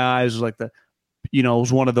closing my eyes, like it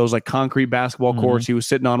was one of those like concrete basketball courts. He was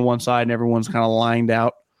sitting on one side and everyone's kind of lined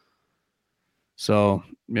out. So,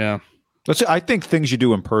 yeah. I think things you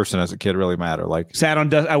do in person as a kid really matter. Like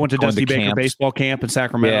I went to Dusty Baker baseball camp in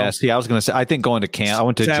Sacramento. Yeah, see, I was going to say, I think going to camp, I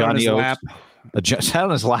went to Johnny Oates. Sat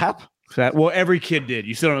on his lap? Well, every kid did.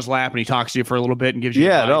 You sit on his lap and he talks to you for a little bit and gives you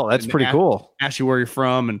that's pretty cool. Asks you where you're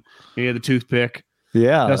from, and he had the toothpick.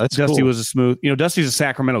 Yeah, Dusty cool. was a smooth. Dusty's a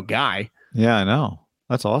Sacramento guy. Yeah, I know.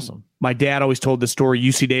 That's awesome. My dad always told this story.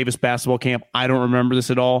 UC Davis basketball camp. I don't remember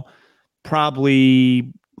this at all.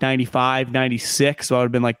 Probably 95, 96. So I would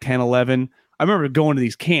have been like 10, 11. I remember going to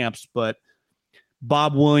these camps, but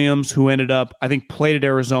Bob Williams, who ended up, I think, played at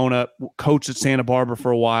Arizona, coached at Santa Barbara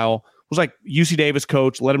for a while, was like UC Davis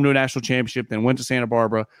coach, led him to a national championship, then went to Santa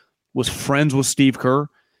Barbara, was friends with Steve Kerr.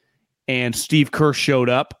 And Steve Kerr showed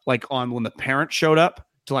up like when the parents showed up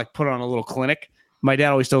to like put on a little clinic. My dad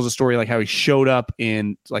always tells a story like how he showed up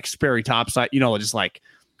in like Sperry topside, just like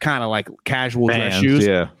kind of like casual dress shoes,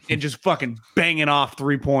 and just fucking banging off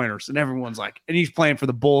 3-pointers. And everyone's like, and he's playing for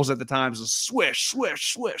the Bulls at the time. So swish,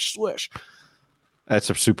 swish, swish, swish. That's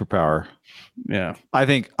a superpower. Yeah. I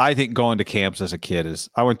think going to camps as a kid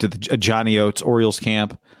I went to a Johnny Oates Orioles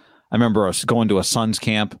camp. I remember us going to a Suns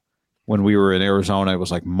camp when we were in Arizona. It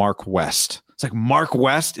was like Mark West. It's like Mark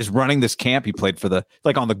West is running this camp. He played for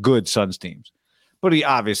on the good Suns teams. But he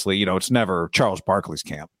obviously, it's never Charles Barkley's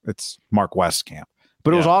camp. It's Mark West's camp.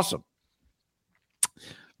 But it was awesome.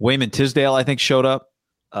 Wayman Tisdale, I think, showed up.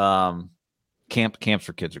 Camps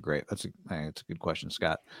for kids are great. That's a good question,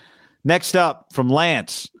 Scott. Next up from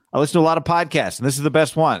Lance. I listen to a lot of podcasts, and this is the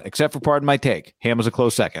best one, except for Pardon My Take. Ham is a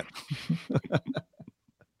close second.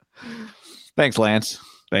 Thanks, Lance.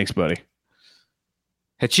 Thanks, buddy.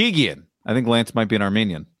 Hachigian. I think Lance might be an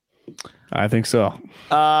Armenian. I think so.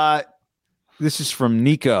 This is from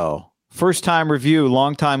Nico. First-time review,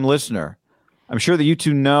 long-time listener. I'm sure that you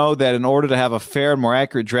two know that in order to have a fair and more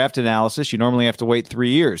accurate draft analysis, you normally have to wait 3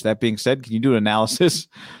 years. That being said, can you do an analysis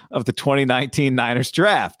of the 2019 Niners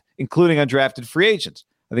draft, including undrafted free agents?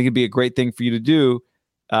 I think it'd be a great thing for you to do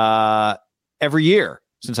every year,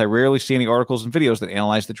 since I rarely see any articles and videos that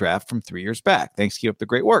analyze the draft from 3 years back. Thanks. Keep up the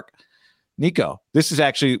great work. Nico, this is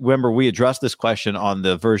actually, remember, we addressed this question on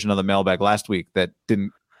the version of the mailbag last week that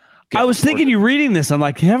didn't. I was thinking you reading this. I'm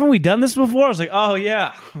like, haven't we done this before? I was like, oh,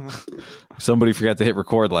 yeah. Somebody forgot to hit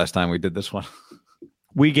record last time we did this one.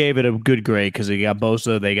 We gave it a good grade because they got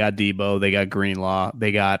Bosa, they got Debo, they got Greenlaw,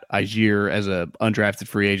 they got Agier as an undrafted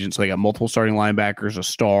free agent. So they got multiple starting linebackers, a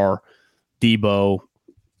star, Debo.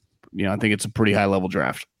 I think it's a pretty high level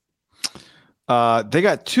draft. They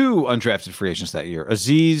got 2 undrafted free agents that year.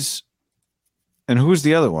 Aziz, and who's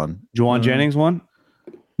the other one? Juwan Jennings one?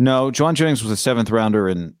 No, Juwan Jennings was a 7th rounder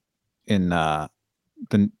in the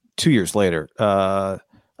 2 years later.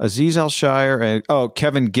 Aziz Al-Shire and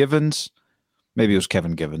Kevin Givens. Maybe it was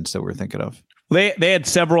Kevin Givens that we're thinking of. They had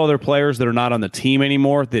several other players that are not on the team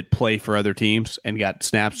anymore that play for other teams and got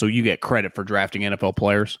snaps. So you get credit for drafting NFL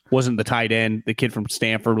players. Wasn't the tight end, the kid from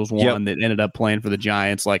Stanford was one that ended up playing for the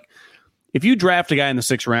Giants. Like, if you draft a guy in the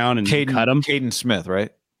 6th round and you cut him, Caden Smith,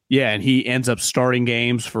 right? Yeah, and he ends up starting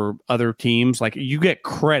games for other teams. Like, you get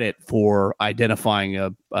credit for identifying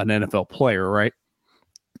an NFL player, right?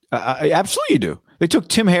 Absolutely, you do. They took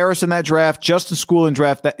Tim Harris in that draft, Justin School in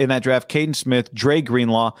that draft, Caden Smith, Dre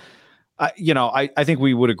Greenlaw. I think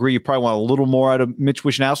we would agree you probably want a little more out of Mitch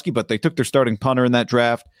Wishnowsky, but they took their starting punter in that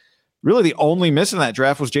draft. Really, the only miss in that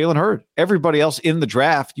draft was Jalen Hurd. Everybody else in the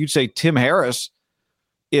draft, you'd say Tim Harris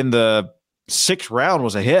in the 6th round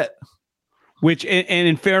was a hit. Which, and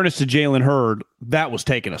in fairness to Jalen Hurd, that was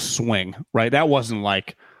taking a swing, right? That wasn't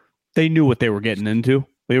like they knew what they were getting into.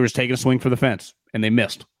 They were just taking a swing for the fence, and they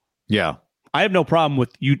missed. Yeah. I have no problem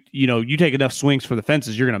with you take enough swings for the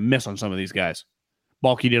fences, you're going to miss on some of these guys.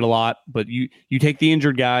 Balky did a lot, but you take the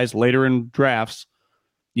injured guys later in drafts,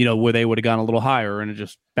 where they would have gone a little higher, and it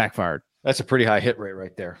just backfired. That's a pretty high hit rate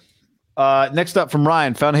right there. Next up from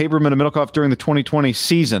Ryan, found Haberman and Middlecoff during the 2020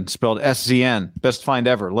 season, spelled SZN. Best find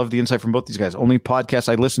ever. Love the insight from both these guys. Only podcast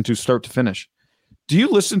I listen to start to finish.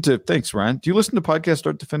 Thanks, Ryan. Do you listen to podcasts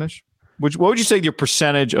start to finish? What would you say your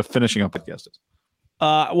percentage of finishing a podcast is?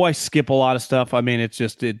 I skip a lot of stuff. I mean, it's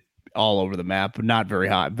just all over the map, but not very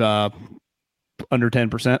high. Under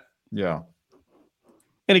 10%. Yeah.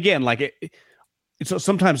 And again, like it's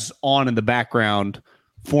sometimes on in the background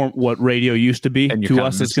for what radio used to be to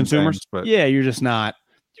us as consumers. Things, you're just not.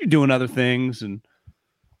 You're doing other things, and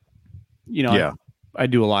I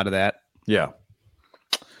do a lot of that. Yeah.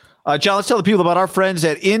 John, let's tell the people about our friends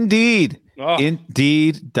at Indeed.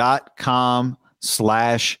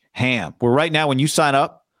 Indeed.com/ham. Where right now, when you sign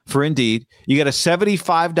up for Indeed, you get a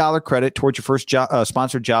 $75 credit towards your first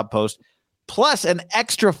sponsored job post, plus an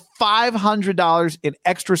extra $500 in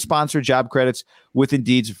extra sponsored job credits with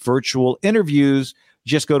Indeed's virtual interviews.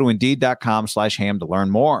 Just go to Indeed.com/ham to learn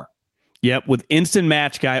more. Yep. With Instant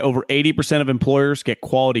Match, Guy, over 80% of employers get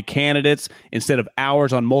quality candidates instead of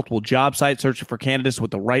hours on multiple job sites searching for candidates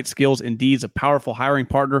with the right skills. Indeed's a powerful hiring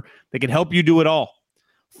partner that can help you do it all.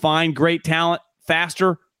 Find great talent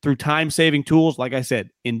faster through time-saving tools. Like I said,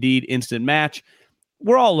 Indeed Instant Match.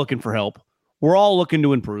 We're all looking for help. We're all looking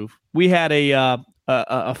to improve. We had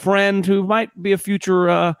a friend who might be a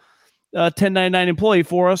future 1099 employee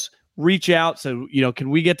for us reach out. So, can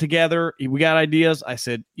we get together? We got ideas. I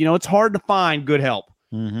said, it's hard to find good help.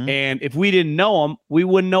 Mm-hmm. And if we didn't know them, we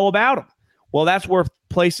wouldn't know about them. Well, that's where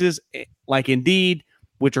places like Indeed,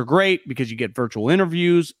 which are great because you get virtual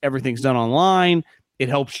interviews, everything's done online. It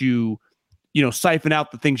helps you, siphon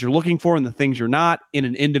out the things you're looking for and the things you're not in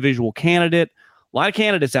an individual candidate. A lot of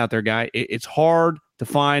candidates out there, Guy. It's hard to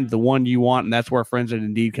find the one you want, and that's where our friends at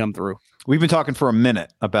Indeed come through. We've been talking for a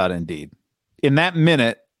minute about Indeed. In that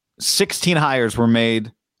minute, 16 hires were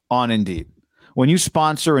made on Indeed. When you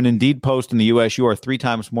sponsor an Indeed post in the U.S., you are 3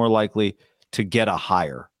 times more likely to get a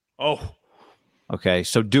hire. Oh. Okay,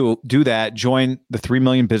 so do that. Join the 3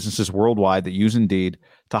 million businesses worldwide that use Indeed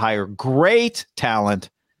to hire great talent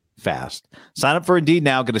fast. Sign up for Indeed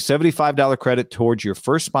now. Get a $75 credit towards your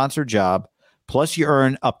first sponsored job. Plus, you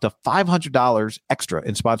earn up to $500 extra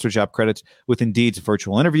in sponsored job credits with Indeed's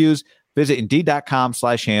virtual interviews. Visit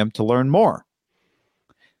Indeed.com/ham to learn more.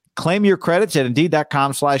 Claim your credits at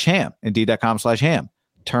Indeed.com/ham. Indeed.com/ham.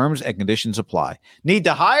 Terms and conditions apply. Need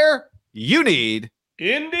to hire? You need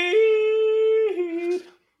Indeed.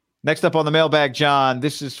 Next up on the mailbag, John,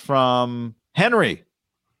 this is from Henry.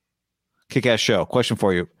 Kick-ass show. Question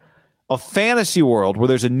for you. A fantasy world where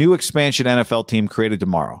there's a new expansion NFL team created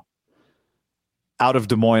tomorrow out of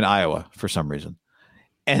Des Moines, Iowa, for some reason.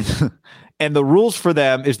 And the rules for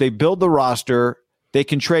them is they build the roster. They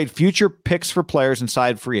can trade future picks for players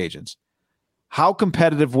inside free agents. How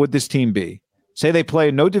competitive would this team be? Say they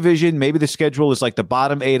play no division. Maybe the schedule is like the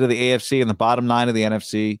bottom 8 of the AFC and the bottom 9 of the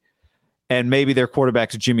NFC. And maybe their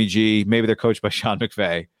quarterback's Jimmy G. Maybe they're coached by Sean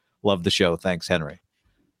McVay. Love the show. Thanks, Henry.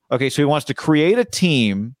 Okay, so he wants to create a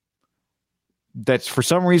team that's for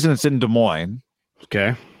some reason it's in Des Moines.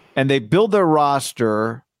 Okay. And they build their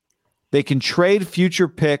roster. They can trade future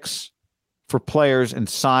picks for players and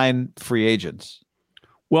sign free agents.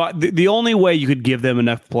 Well, the only way you could give them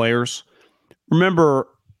enough players, remember,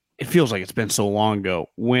 it feels like it's been so long ago,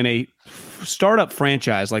 when a startup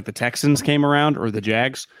franchise like the Texans came around or the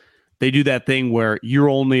Jags, they do that thing where you're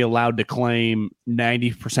only allowed to claim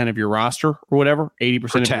 90% of your roster or whatever,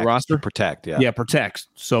 80% of your roster. Protect, yeah. Yeah, protect.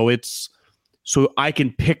 So I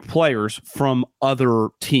can pick players from other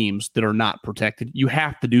teams that are not protected. You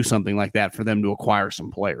have to do something like that for them to acquire some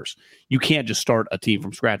players. You can't just start a team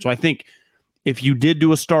from scratch. So I think if you did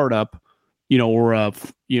do a startup, or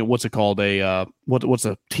what's it called? What's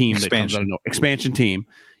a team that comes out of expansion team?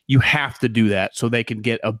 You have to do that so they can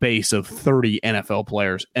get a base of 30 NFL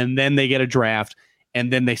players, and then they get a draft,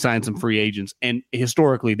 and then they sign some free agents. And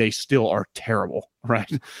historically, they still are terrible,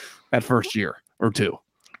 right? That first year or two.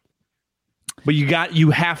 But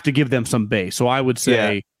you have to give them some base. So I would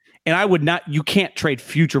say, and I would not. You can't trade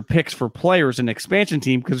future picks for players in an expansion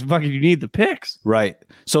team because fucking you need the picks, right?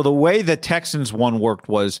 So the way the Texans one worked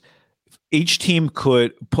was each team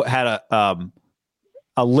had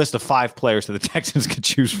a list of 5 players that the Texans could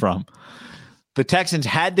choose from. The Texans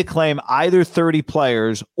had to claim either 30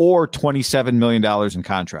 players or $27 million in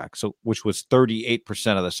contracts, which was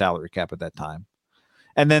 38% of the salary cap at that time.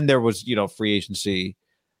 And then there was, free agency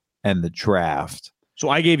and the draft. So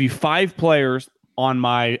I gave you 5 players on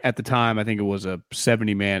my, at the time, I think it was a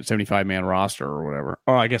 75-man roster or whatever.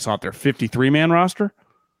 Or I guess out there, 53-man roster?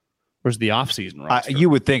 Where's the offseason roster? You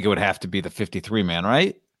would think it would have to be the 53-man,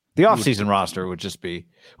 right? The offseason roster would just be,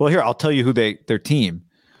 well, here, I'll tell you who their team.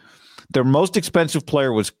 Their most expensive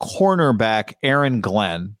player was cornerback Aaron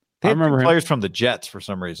Glenn. They had players from the Jets for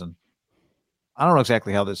some reason. I don't know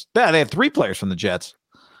exactly how this. Yeah, they had 3 players from the Jets.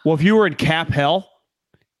 Well, if you were in cap hell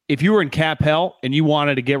and you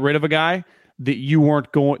wanted to get rid of a guy that you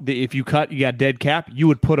weren't going, if you got dead cap, you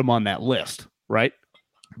would put him on that list, right?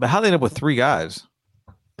 But how they end up with 3 guys?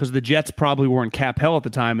 Because the Jets probably were in cap hell at the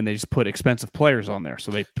time, and they just put expensive players on there. So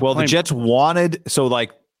the Jets wanted. So I'm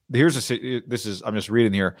just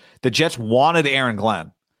reading here. The Jets wanted Aaron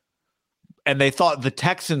Glenn, and they thought the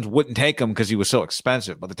Texans wouldn't take him because he was so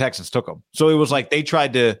expensive, but the Texans took him. So it was like they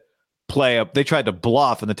tried to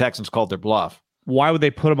bluff, and the Texans called their bluff. Why would they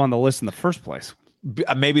put him on the list in the first place?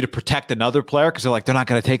 Maybe to protect another player, because they're not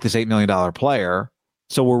going to take this $8 million player.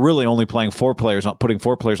 So we're really only putting 4 players on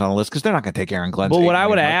the list because they're not going to take Aaron Glenn. But what I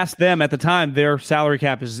would have asked them at the time, their salary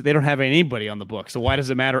cap is they don't have anybody on the book. So why does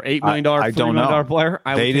it matter? $8 million, $3 million player?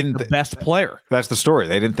 They didn't the best player. That's the story.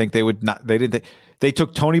 They didn't think they would not. They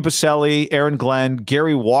took Tony Baselli, Aaron Glenn,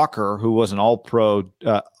 Gary Walker, who was an All-Pro,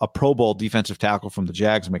 a Pro Bowl defensive tackle from the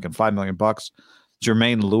Jags, making $5 million.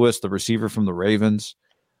 Jermaine Lewis, the receiver from the Ravens.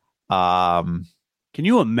 Can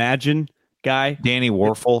you imagine? Guy Danny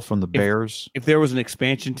Warfel from the Bears. If there was an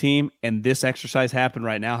expansion team and this exercise happened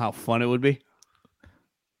right now, how fun it would be.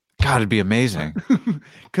 God, it'd be amazing.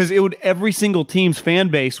 Because every single team's fan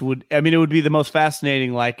base it would be the most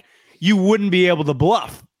fascinating. Like, you wouldn't be able to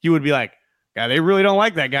bluff. You would be like, yeah, they really don't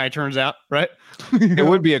like that guy, turns out, right? It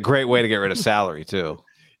would be a great way to get rid of salary, too.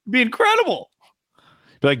 It'd be incredible.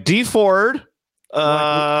 Be like, D Ford.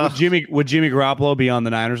 Would Jimmy Garoppolo be on the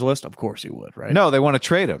Niners list? Of course he would, right? No, they want to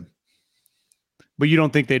trade him. But you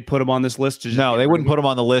don't think they'd put him on this list? No, they wouldn't put him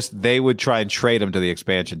on the list. They would try and trade him to the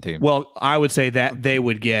expansion team. Well, I would say that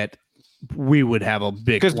we would have a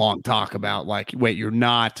big, long talk about, like, wait, you're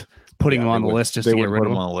not putting him on the list just to get rid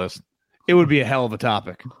of him on the list. It would be a hell of a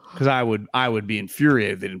topic because I would be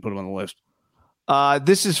infuriated if they didn't put him on the list.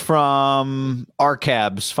 This is from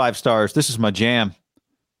RCabs, 5 stars. This is my jam.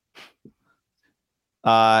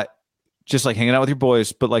 Just like hanging out with your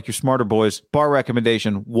boys, but like your smarter boys. Bar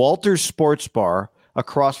recommendation: Walter's Sports Bar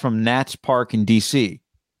across from Nats Park in D.C.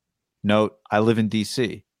 Note: I live in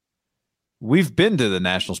D.C. We've been to the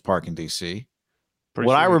Nationals Park in D.C.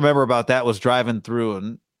 What I remember about that was driving through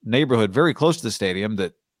a neighborhood very close to the stadium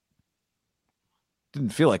that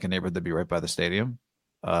didn't feel like a neighborhood that'd be right by the stadium.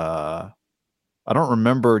 I don't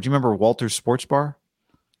remember. Do you remember Walter's Sports Bar?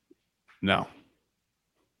 No.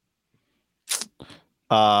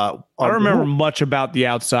 I don't remember much about the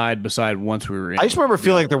outside beside once we were in. I just remember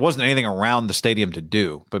feeling like there wasn't anything around the stadium to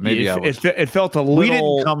do, but maybe it felt a little. We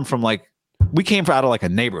didn't come from we came out of like a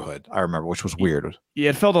neighborhood, I remember, which was weird. Yeah,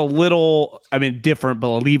 it felt a little, different, but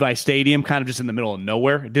a Levi Stadium kind of just in the middle of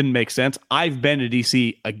nowhere. It didn't make sense. I've been to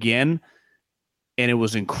DC again, and it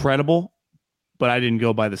was incredible, but I didn't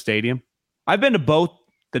go by the stadium. I've been to both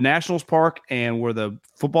the Nationals Park and where the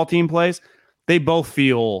football team plays. They both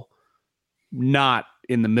feel not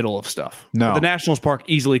in the middle of stuff. No. But the Nationals Park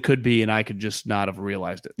easily could be, and I could just not have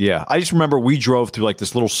realized it. Yeah. I just remember we drove through like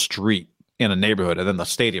this little street in a neighborhood, and then the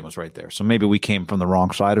stadium was right there. So maybe we came from the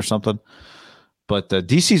wrong side or something. But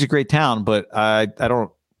DC is a great town, but I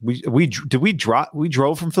don't. We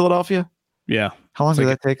drove from Philadelphia? Yeah. How long did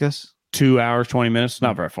that take us? 2 hours, 20 minutes.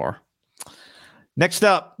 Not very far. Next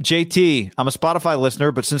up, JT. I'm a Spotify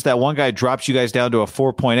listener, but since that one guy drops you guys down to a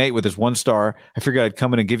 4.8 with his 1 star, I figured I'd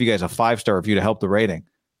come in and give you guys a 5-star review to help the rating,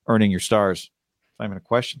 earning your stars. Not even a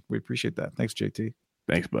question. We appreciate that. Thanks, JT.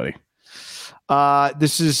 Thanks, buddy.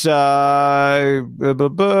 This is shout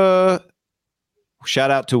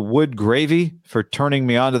out to Wood Gravy for turning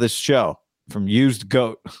me on to this show. from Used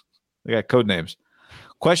Goat. They got code names.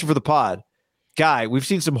 Question for the pod. Guy, we've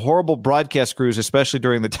seen some horrible broadcast crews, especially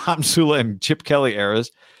during the Tom Sula and Chip Kelly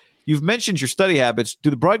eras. You've mentioned your study habits. Do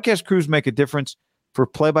the broadcast crews make a difference for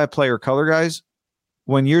play-by-play or color guys?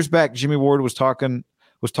 When years back, Jimmy Ward was talked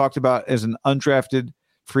about as an undrafted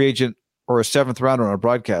free agent or a seventh rounder on a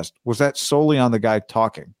broadcast. Was that solely on the guy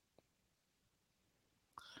talking?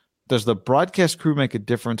 Does the broadcast crew make a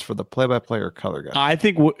difference for the play-by-play or color guy? I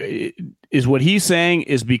think what he's saying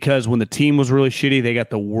is because when the team was really shitty, they got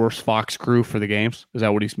the worst Fox crew for the games. Is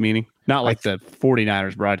that what he's meaning? Not like the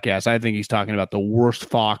 49ers broadcast. I think he's talking about the worst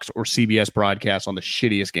Fox or CBS broadcast on the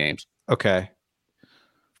shittiest games. Okay.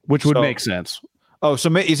 Which would make sense. Oh,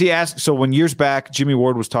 so is he asked? So when years back, Jimmy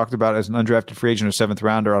Ward was talked about as an undrafted free agent or seventh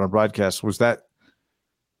rounder on a broadcast. Was that?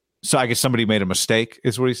 So I guess somebody made a mistake,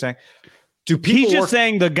 is what he's saying. He's just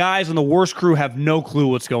saying the guys in the worst crew have no clue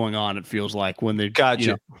what's going on. It feels like when they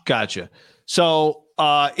Gotcha. So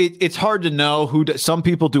it's hard to know who. Some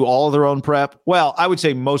people do all of their own prep. Well, I would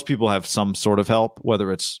say most people have some sort of help,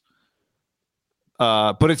 whether it's.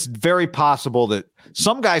 But it's very possible that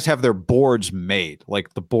some guys have their boards made.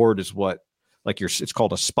 Like the board is it's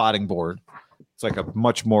called a spotting board. It's like a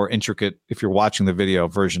much more intricate, if you're watching the video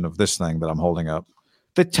version of this thing that I'm holding up,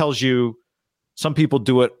 that tells you. Some people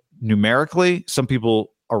do it numerically. Some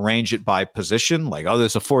people arrange it by position, like, oh,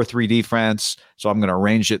 there's a 4-3 defense, so I'm going to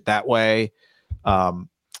arrange it that way.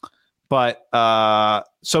 But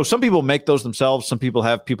so some people make those themselves. Some people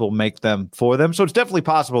have people make them for them. So it's definitely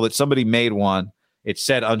possible that somebody made one. It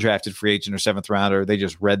said undrafted free agent or seventh rounder. They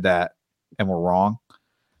just read that and were wrong.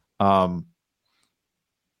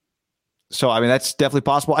 So, I mean, that's definitely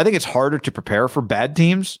possible. I think it's harder to prepare for bad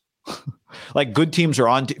teams. Like good teams are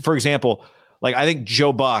on. For example, like I think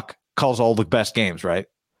Joe Buck calls all the best games, right?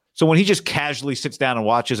 So when he just casually sits down and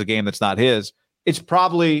watches a game that's not his, it's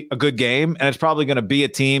probably a good game, and it's probably going to be a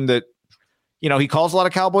team that, he calls a lot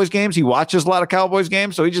of Cowboys games. He watches a lot of Cowboys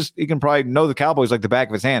games, so he can probably know the Cowboys like the back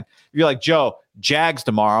of his hand. If you're like, Joe, Jags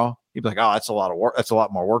tomorrow, he'd be like, oh, that's a lot of work. That's a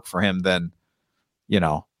lot more work for him than,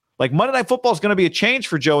 like Monday Night Football is going to be a change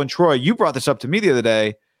for Joe and Troy. You brought this up to me the other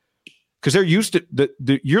day. Because they're used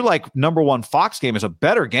to your like number one Fox game is a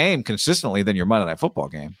better game consistently than your Monday Night Football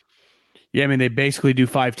game. Yeah, I mean, they basically do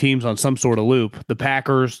 5 teams on some sort of loop. The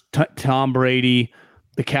Packers, Tom Brady,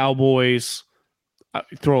 the Cowboys,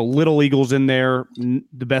 throw Little Eagles in there,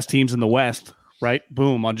 the best teams in the West, right?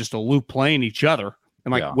 Boom, on just a loop playing each other.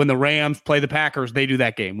 And when the Rams play the Packers, they do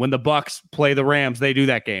that game. When the Bucks play the Rams, they do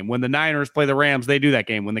that game. When the Niners play the Rams, they do that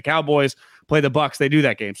game. When the Cowboys play the Bucks, they do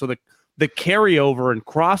that game. So the carryover and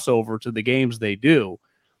crossover to the games they do.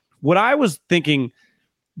 What I was thinking,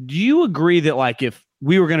 do you agree that like if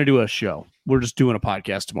we were going to do a show, we're just doing a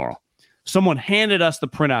podcast tomorrow, someone handed us the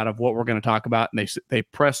printout of what we're going to talk about and they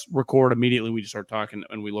press record immediately, we just start talking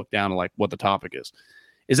and we look down at like what the topic is.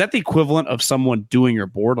 Is that the equivalent of someone doing your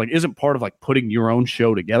board? Like, isn't part of like putting your own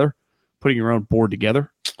show together, putting your own board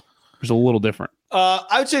together? It's a little different.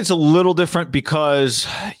 I would say it's a little different because,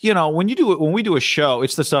 when we do a show,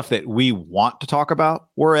 it's the stuff that we want to talk about.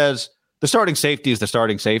 Whereas the starting safety is the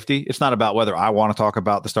starting safety. It's not about whether I want to talk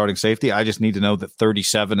about the starting safety. I just need to know that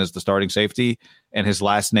 37 is the starting safety and his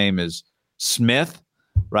last name is Smith.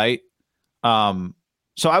 Right.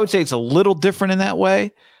 So I would say it's a little different in that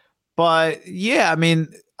way, but yeah, I mean,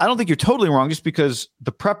 I don't think you're totally wrong just because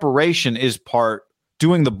the preparation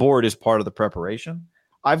doing the board is part of the preparation.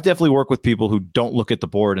 I've definitely worked with people who don't look at the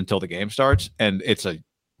board until the game starts, and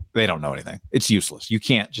they don't know anything. It's useless. You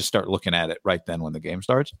can't just start looking at it right then when the game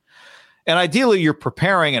starts. And ideally, you're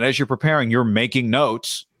preparing, and as you're preparing, you're making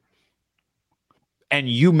notes, and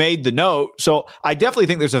you made the note. So I definitely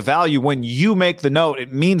think there's a value when you make the note.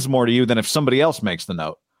 It means more to you than if somebody else makes the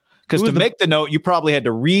note. Because to make the note, you probably had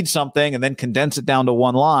to read something and then condense it down to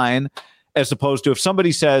one line, as opposed to if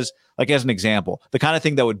somebody says, like as an example, the kind of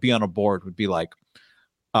thing that would be on a board would be like,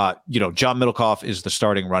 John Middlecoff is the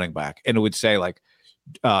starting running back. And it would say like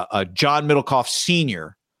John Middlecoff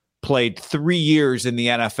Sr. played 3 years in the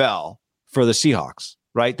NFL for the Seahawks,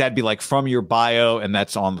 right? That'd be like from your bio and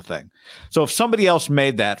that's on the thing. So if somebody else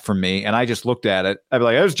made that for me and I just looked at it, I'd be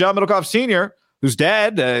like, there's John Middlecoff Sr., whose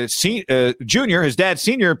dad, junior, his dad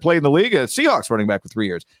senior played in the league, Seahawks running back for 3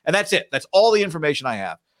 years. And that's it. That's all the information I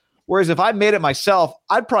have. Whereas if I made it myself,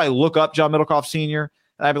 I'd probably look up John Middlecoff Sr.,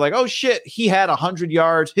 and I'd be like, oh, shit, he had 100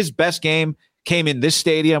 yards. His best game came in this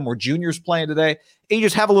stadium where Junior's playing today. And you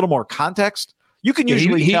just have a little more context. You can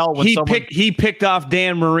usually tell when he picked off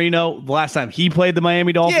Dan Marino the last time he played the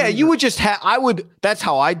Miami Dolphins. Yeah, you would just have – that's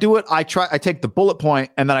how I do it. I take the bullet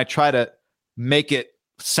point, and then I try to make it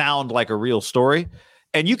sound like a real story.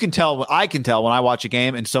 And you can tell, I can tell when I watch a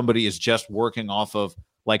game and somebody is just working off of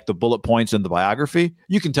like the bullet points in the biography,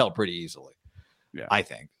 you can tell pretty easily. Yeah. I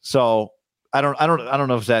think. So I don't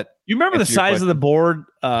know if that. You remember the size of the board,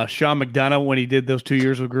 Sean McDonough, when he did those 2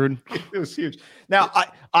 years with Gruden? It was huge. Now,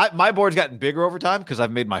 my board's gotten bigger over time because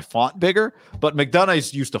I've made my font bigger, but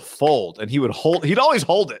McDonough's used to fold, and he'd always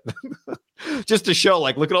hold it just to show,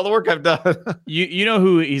 like, look at all the work I've done. You know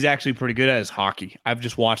who he's actually pretty good at is hockey. I've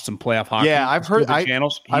just watched some playoff hockey. Yeah, I've heard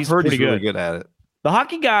channels. I've heard he's really good at it. The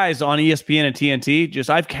hockey guys on ESPN and TNT,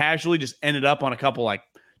 I've casually just ended up on a couple like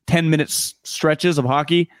 10-minute stretches of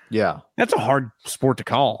hockey. Yeah. That's a hard sport to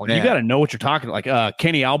call. Like, you got to know what you're talking about. Like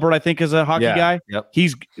Kenny Albert, I think, is a hockey guy. Yep.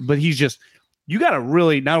 He's just, you got to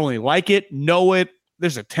really not only like it, know it.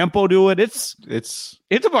 There's a tempo to it. It's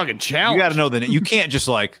a fucking challenge. You got to know that you can't just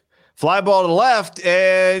like fly ball to the left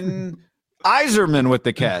and Yzerman with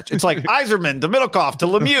the catch. It's like Yzerman to Middlecoff to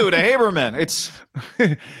Lemieux to Haberman.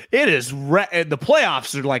 It is the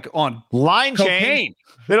playoffs are like on line cocaine. Change.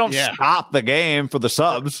 They don't stop the game for the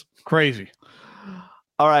subs. Crazy.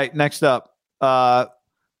 All right, next up.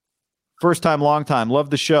 First time, long time.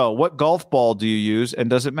 Love the show. What golf ball do you use, and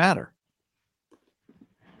does it matter?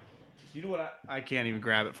 You know what? I can't even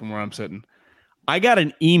grab it from where I'm sitting. I got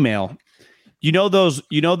an email. You know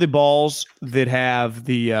the balls that have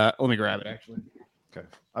the let me grab it actually. Okay.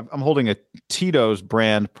 I'm holding a Tito's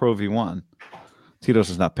brand Pro V1.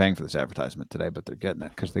 Tito's is not paying for this advertisement today, but they're getting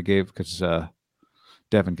it because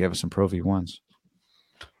Devin gave us some Pro V1s.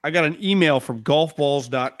 I got an email from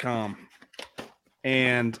golfballs.com,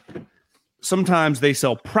 and sometimes they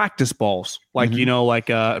sell practice balls. Like, like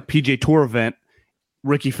a PGA Tour event,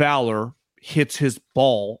 Ricky Fowler hits his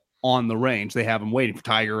ball on the range. They have him waiting for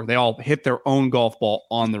Tiger. They all hit their own golf ball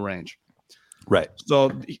on the range. Right. So,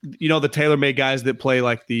 the TaylorMade guys that play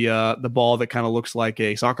like the ball that kind of looks like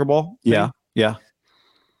a soccer ball. Yeah. Yeah.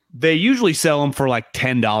 They usually sell them for like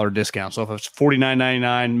 $10 discount. So if it's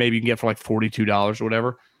 $49.99, maybe you can get for like $42 or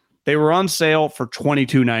whatever. They were on sale for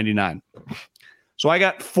 $22.99. So I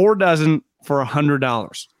got 4 dozen for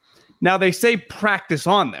 $100. Now they say practice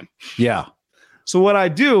on them. Yeah. So what I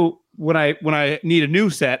do when I need a new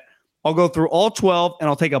set, I'll go through all 12 and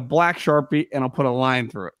I'll take a black Sharpie and I'll put a line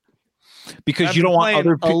through it. Because you don't want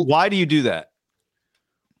other people. Why do you do that?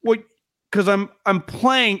 Well, because I'm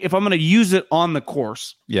playing, if I'm going to use it on the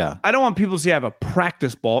course. Yeah. I don't want people to see I have a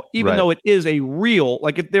practice ball, even though it is a real,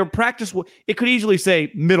 like if they're practice, it could easily say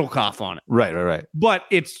Middlecoff on it. Right. But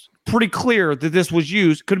it's pretty clear that this was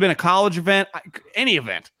used. Could have been a college event, any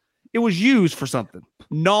event. It was used for something.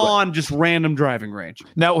 Just random driving range.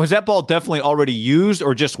 Now, was that ball definitely already used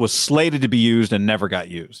or just was slated to be used and never got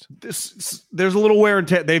used? There's a little wear and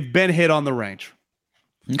tear. They've been hit on the range.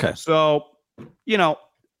 Okay. So,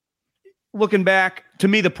 looking back, to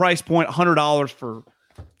me, the price point, $100 for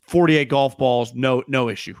 48 golf balls, no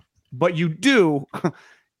issue. But you do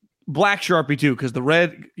black Sharpie too, because the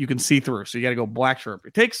red you can see through. So you got to go black Sharpie.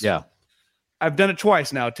 It takes. Yeah. I've done it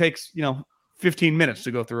twice now. It takes 15 minutes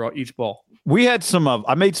to go through each ball. We had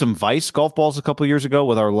I made some Vice golf balls a couple of years ago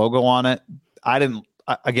with our logo on it. I didn't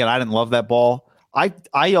love that ball.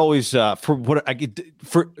 I always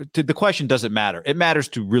the question doesn't matter. It matters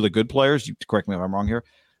to really good players. You correct me if I'm wrong here.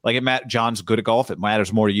 Like John's good at golf. It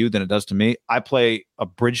matters more to you than it does to me. I play a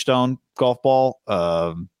Bridgestone golf ball,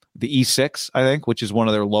 the E6, I think, which is one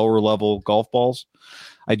of their lower level golf balls.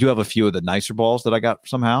 I do have a few of the nicer balls that I got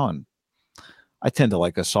somehow, and I tend to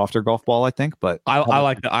like a softer golf ball, I think. But I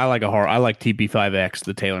like TP5X,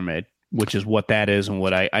 the TaylorMade, which is what that is and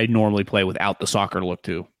what I normally play without the soccer look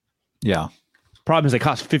too. Yeah. Problem is they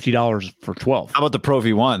cost $50 for 12. How about the Pro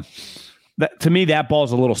V1? To me, that ball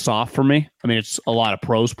is a little soft for me. I mean, it's a lot of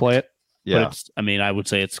pros play it. Yeah. But I would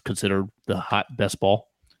say it's considered the best ball.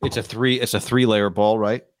 It's a 3-layer ball,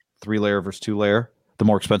 right? 3-layer versus 2-layer. The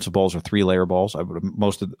more expensive balls are 3-layer balls. I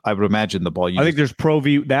would imagine the ball. I think there's Pro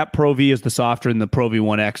V. That Pro V is the softer, and the Pro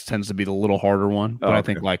V1X tends to be the little harder one. But I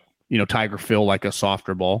think Tiger Phil like a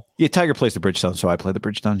softer ball. Yeah, Tiger plays the Bridgestone, so I play the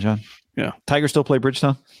Bridgestone, John. Yeah, Tiger still play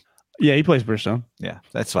Bridgestone. Yeah, he plays Bridgestone. Yeah,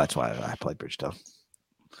 that's why I play Bridgestone.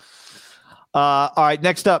 All right,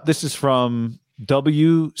 next up, this is from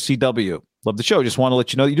WCW. Love the show. Just want to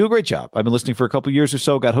let you know that you do a great job. I've been listening for a couple years or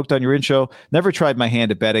so. Got hooked on your intro. Never tried my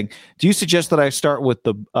hand at betting. Do you suggest that I start with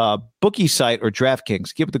the bookie site or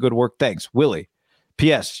DraftKings? Keep up the good work. Thanks, Willie.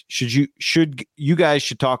 P.S. You guys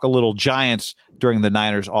should talk a little Giants during the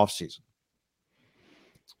Niners offseason.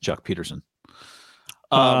 Chuck Peterson.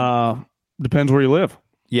 Depends where you live.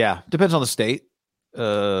 Yeah, depends on the state.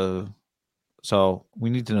 So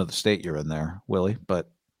we need to know the state you're in there, Willie.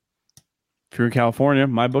 But if you're in California,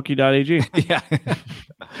 mybookie.ag. Yeah,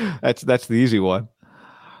 that's the easy one.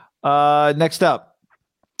 Next up,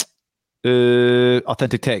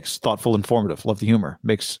 authentic takes, thoughtful, informative. Love the humor.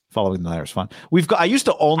 Makes following the Niners fun. I used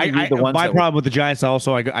to only read the ones. My problem with the Giants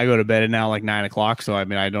also, I go to bed at now like 9 o'clock. So I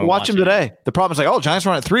mean, I don't watch them today. The problem is like, Giants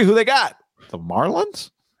run at 3. Who they got? The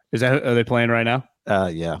Marlins? Are they playing right now?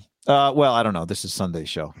 Yeah. Well, I don't know. This is Sunday's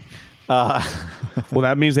show. Well,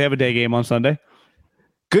 that means they have a day game on Sunday.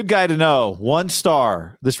 Good guy to know. 1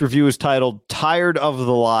 star. This review is titled "Tired of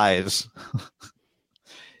the Lies."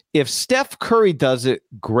 If Steph Curry does it,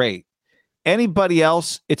 great. Anybody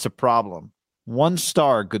else, it's a problem. 1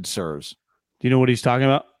 star, good sirs. Do you know what he's talking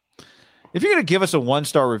about? If you're going to give us a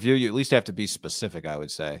 1-star review, you at least have to be specific, I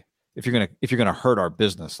would say. If you're gonna hurt our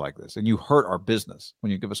business like this, and you hurt our business when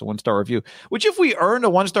you give us a 1-star review, which if we earned a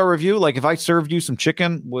 1-star review, like if I served you some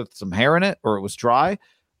chicken with some hair in it or it was dry,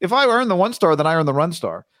 if I earned the 1 star, then I earned the 1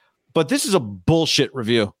 star. But this is a bullshit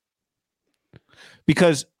review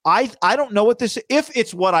because I don't know what this. If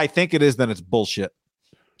it's what I think it is, then it's bullshit.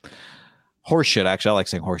 Horseshit. Actually, I like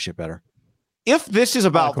saying horseshit better. If this is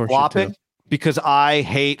about flopping, because I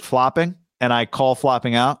hate flopping and I call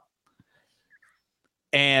flopping out.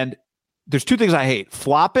 And there's 2 things I hate: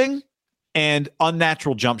 flopping and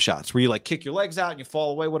unnatural jump shots where you like kick your legs out and you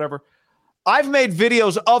fall away, whatever. I've made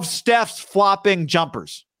videos of Steph's flopping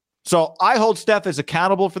jumpers. So I hold Steph as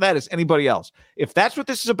accountable for that as anybody else. If that's what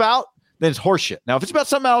this is about, then it's horseshit. Now, if it's about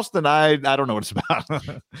something else, then I don't know what it's about.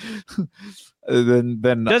 then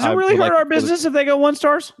does it really hurt our business if they go 1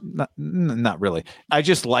 stars? Not really. I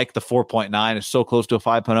just like the 4.9 is so close to a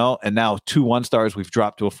 5.0, and now 2 1 stars we've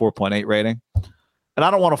dropped to a 4.8 rating. And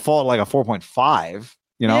I don't want to fall at like a 4.5,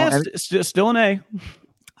 you know? Yeah, it's still an A.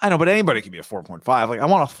 I know, but anybody can be a 4.5. Like I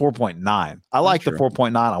want a 4.9. I like the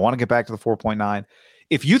 4.9. I want to get back to the 4.9.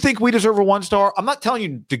 If you think we deserve a 1 star, I'm not telling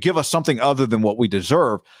you to give us something other than what we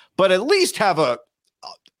deserve, but at least have a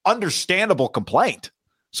understandable complaint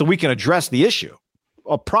so we can address the issue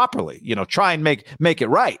properly. You know, try and make it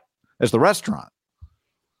right as the restaurant.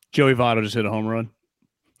 Joey Votto just hit a home run.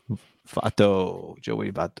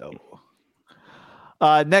 Joey Votto.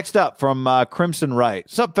 Next up from Crimson Wright.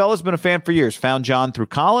 What's up, fellas? Been a fan for years. Found John through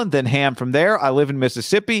Colin, then Ham from there. I live in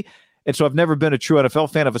Mississippi, and so I've never been a true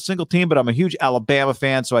NFL fan of a single team, but I'm a huge Alabama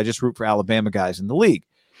fan, so I just root for Alabama guys in the league.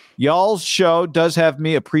 Y'all's show does have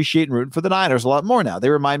me appreciating rooting for the Niners a lot more now. They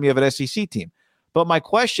remind me of an SEC team. But my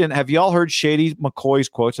question, have y'all heard Shady McCoy's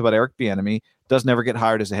quotes about Eric Bieniemy does never get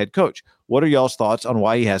hired as a head coach? What are y'all's thoughts on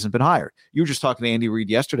why he hasn't been hired? You were just talking to Andy Reid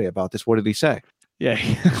yesterday about this. What did he say? Yeah.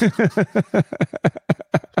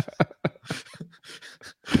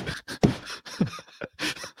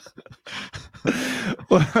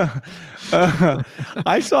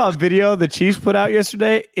 I saw a video the Chiefs put out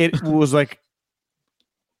yesterday. It was like,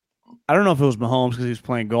 I don't know if it was Mahomes because he was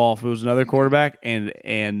playing golf. It was another quarterback, and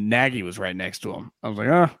Nagy was right next to him. I was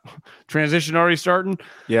like, transition already starting?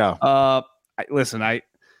 Yeah. Listen, I've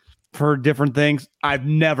heard different things. I've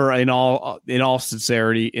never, in all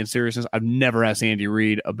sincerity and seriousness, I've never asked Andy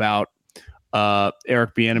Reid about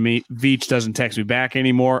Eric Bieniemy. Veach doesn't text me back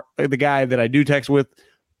anymore. The guy that I do text with,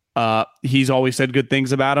 he's always said good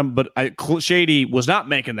things about him, but Shady was not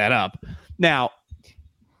making that up. Now,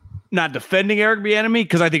 not defending Eric Bieniemy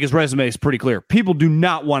because I think his resume is pretty clear. People do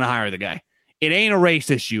not want to hire the guy. It ain't a race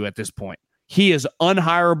issue at this point. He is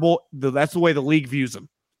unhireable. That's the way the league views him.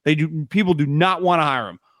 People do not want to hire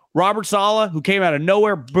him. Robert Saleh, who came out of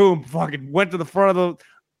nowhere, boom, fucking went to the front of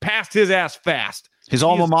passed his ass fast. His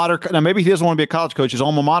alma mater. Now, maybe he doesn't want to be a college coach. His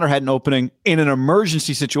alma mater had an opening in an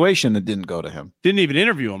emergency situation that didn't go to him. Didn't even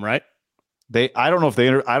interview him, right? I don't know if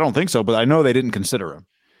I don't think so, but I know they didn't consider him.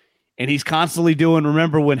 And he's constantly doing,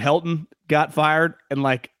 remember when Helton got fired and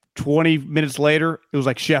like 20 minutes later, it was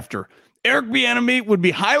like Schefter. Eric Bieniemy would be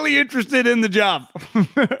highly interested in the job.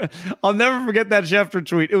 I'll never forget that Schefter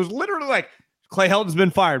tweet. It was literally like, Clay Helton's been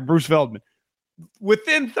fired, Bruce Feldman.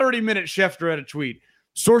 Within 30 minutes, Schefter had a tweet.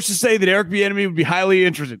 Sources say that Eric Bieniemy would be highly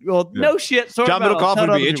interested. Well, no shit. John Middlecoff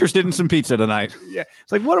would be interested in some pizza tonight. Yeah.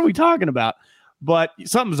 It's like, what are we talking about? But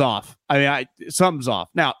something's off. I mean, something's off.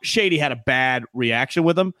 Now, Shady had a bad reaction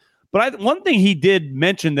with him. But one thing he did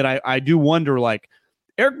mention that I do wonder, like,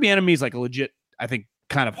 Eric Bieniemy is like a legit, I think,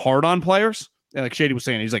 kind of hard on players. Like Shady was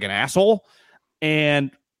saying, he's like an asshole.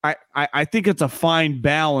 And I think it's a fine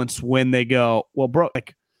balance when they go, well, bro,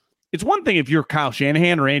 like, it's one thing if you're Kyle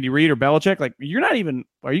Shanahan or Andy Reid or Belichick, like, you're not even,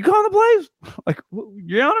 are you calling the plays? Like,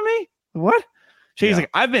 you're on me? What? Shady's like,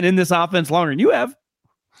 I've been in this offense longer than you have.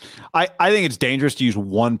 I think it's dangerous to use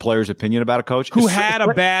one player's opinion about a coach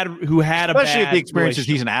especially if the experience is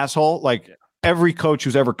he's an asshole. Like every coach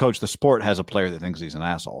who's ever coached the sport has a player that thinks he's an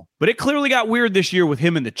asshole. But it clearly got weird this year with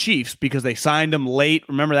him and the Chiefs because they signed him late.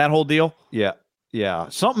 Remember that whole deal? Yeah. Yeah,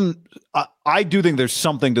 something. I do think there's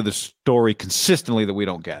something to the story consistently that we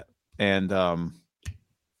don't get, and I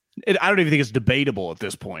don't even think it's debatable at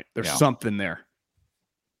this point. There's something there.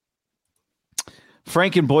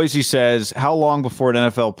 Frank in Boise says, "How long before an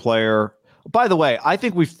NFL player?" By the way, I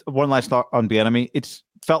think we've one last thought on Bieniemy. It's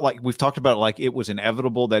felt like we've talked about it like it was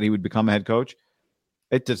inevitable that he would become a head coach.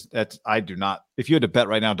 It does. I do not. If you had to bet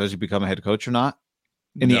right now, does he become a head coach or not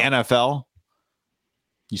in the NFL?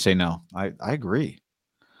 You say no. I agree.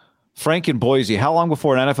 Frank in Boise, how long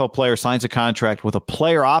before an NFL player signs a contract with a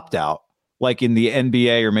player opt-out, like in the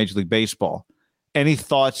NBA or Major League Baseball? Any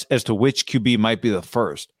thoughts as to which QB might be the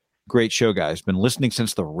first? Great show, guys. Been listening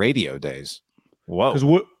since the radio days. Whoa.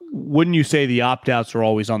 Because wouldn't you say the opt-outs are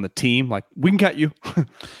always on the team? Like, we can cut you.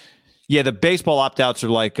 Yeah, the baseball opt-outs are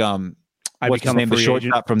like, what's his name? The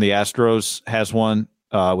shortstop from the Astros has one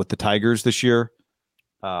with the Tigers this year.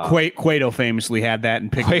 Cueto famously had that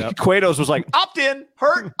and picked it up. Cueto's was like, opt-in,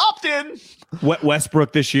 hurt, opt-in.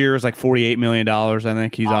 Westbrook this year is like $48 million. I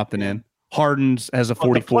think he's opting in. Harden's has a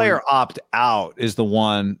 44. The player opt-out is the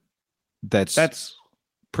one that's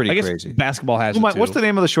pretty crazy. Basketball has it too. What's the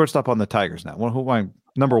name of the shortstop on the Tigers now? Who am I?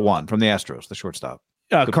 Number one from the Astros, the shortstop.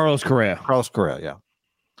 Carlos Correa. Carlos Correa, yeah.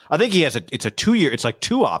 I think he has it's a 2-year, it's like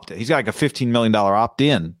 2 opt-in. He's got like a $15 million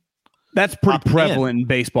opt-in. That's pretty prevalent in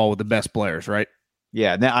baseball with the best players, right?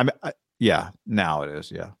 Yeah, now it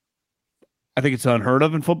is, yeah. I think it's unheard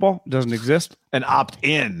of in football. It doesn't exist. An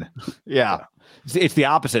opt-in. Yeah. It's the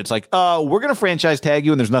opposite. It's like, we're going to franchise tag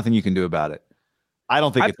you and there's nothing you can do about it. I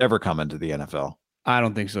don't think it's ever come into the NFL. I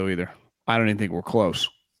don't think so either. I don't even think we're close.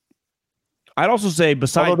 I'd also say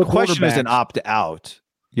besides the question is an opt-out.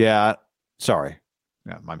 Yeah. Sorry.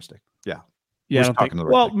 Yeah, my mistake. Yeah. Yeah.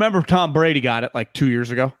 Remember Tom Brady got it like 2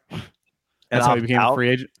 years ago. That's how he became a free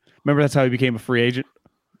agent. Remember that's how he became a free agent?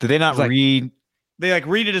 Did they not read? They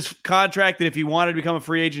redid his contract that if he wanted to become a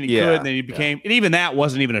free agent, he could. And then he became, and even that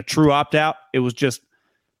wasn't even a true opt-out. It was just,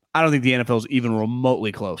 I don't think the NFL is even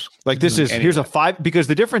remotely close. Like here's a 5, because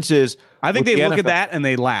the difference is. I think they look at that and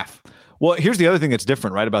they laugh. Well, here's the other thing that's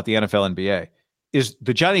different, right, about the NFL NBA is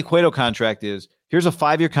the Johnny Cueto contract is here's a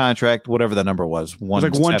 5-year contract, whatever the number was. It was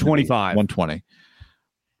like 125. 120.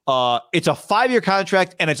 It's a 5-year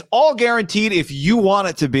contract and it's all guaranteed if you want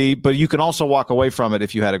it to be, but you can also walk away from it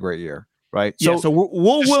if you had a great year, right? So we're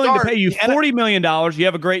willing to pay you $40 million. You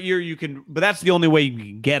have a great year, you can, but that's the only way you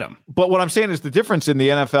can get them. But what I'm saying is the difference in the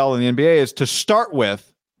NFL and the NBA is to start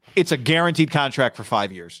with, it's a guaranteed contract for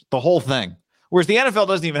 5 years, the whole thing. Whereas the NFL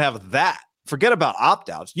doesn't even have that. Forget about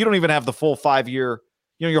opt-outs. You don't even have the full 5-year,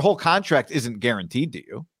 your whole contract isn't guaranteed to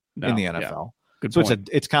you in the NFL. Yeah. Good so point.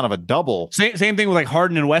 it's kind of a double. Same thing with like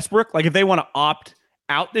Harden and Westbrook. Like if they want to opt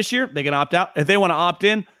out this year, they can opt out. If they want to opt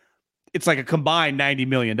in, it's like a combined $90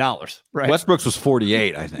 million, right? Westbrook's was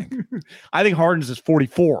 48, I think. I think Harden's is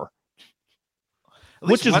 44.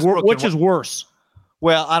 Which is worse?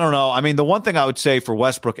 Well, I don't know. I mean, the one thing I would say for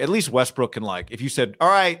Westbrook, at least Westbrook can if you said, all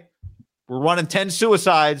right, we're running 10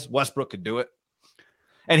 suicides, Westbrook could do it.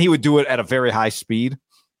 And he would do it at a very high speed.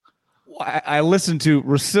 I listened to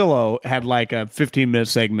Russillo had like a 15-minute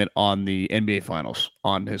segment on the NBA Finals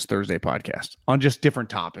on his Thursday podcast on just different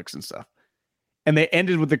topics and stuff. And they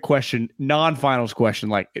ended with the question, non-finals question,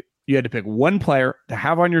 like you had to pick one player to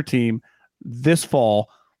have on your team this fall,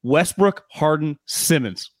 Westbrook, Harden,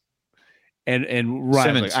 Simmons. And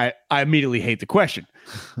Ryan, like, I immediately hate the question.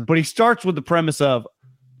 But he starts with the premise of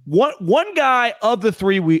one guy of the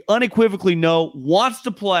three we unequivocally know wants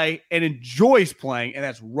to play and enjoys playing, and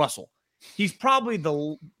that's Russell. He's probably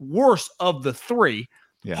the worst of the three.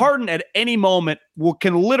 Yeah. Harden at any moment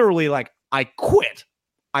can literally I quit.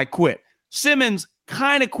 Simmons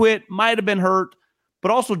kind of quit, might have been hurt,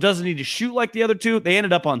 but also doesn't need to shoot like the other two. They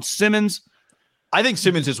ended up on Simmons. I think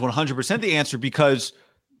Simmons is 100% the answer because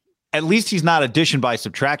at least he's not addition by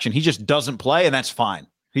subtraction. He just doesn't play, and that's fine.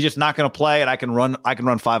 He's just not going to play, and I can run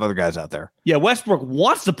 5 other guys out there. Yeah, Westbrook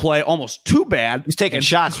wants to play almost too bad. He's taking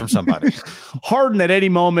shots from somebody. Harden at any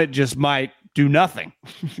moment just might do nothing.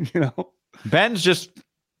 Ben's just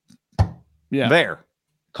there.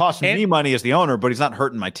 Costing me money as the owner, but he's not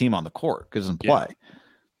hurting my team on the court because he doesn't play.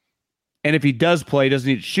 And if he does play, he doesn't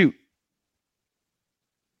need to shoot.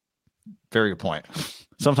 Very good point.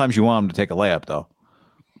 Sometimes you want him to take a layup, though.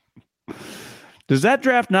 Does that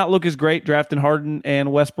draft not look as great, drafting Harden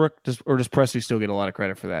and Westbrook? Or does Presti still get a lot of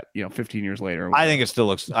credit for that, 15 years later? I think it still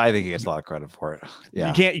looks – I think he gets a lot of credit for it.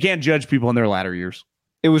 Yeah. You can't judge people in their latter years.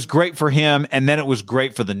 It was great for him, and then it was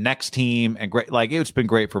great for the next team, and great. It's been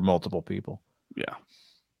great for multiple people. Yeah.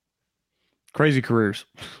 Crazy careers.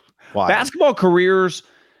 Why? Basketball careers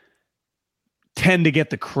tend to get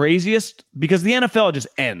the craziest because the NFL just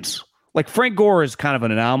ends. Like Frank Gore is kind of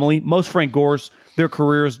an anomaly. Most Frank Gores, their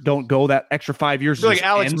careers don't go that extra 5 years. Like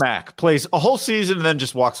Alex Mack plays a whole season and then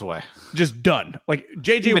just walks away. Just done. Like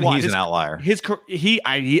JJ Watt, he's an outlier.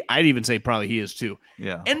 I'd even say probably he is too.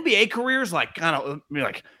 Yeah. NBA careers, like kind of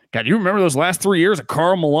like, God, you remember those last 3 years of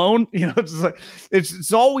Karl Malone? You know, it's like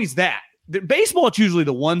it's always that. Baseball, it's usually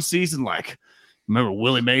the one season. Like, remember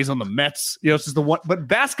Willie Mays on the Mets? You know, it's just the one. But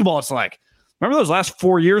basketball, it's like, remember those last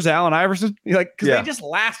 4 years, Allen Iverson? Like, because they just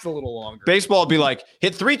last a little longer. Baseball would be like,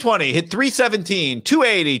 hit 320, hit 317,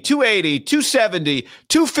 280, 280, 270,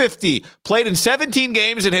 250, played in 17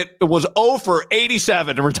 games and was 0 for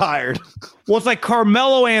 87 and retired. Well, it's like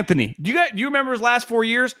Carmelo Anthony. Do you remember his last 4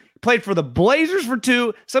 years? Played for the Blazers for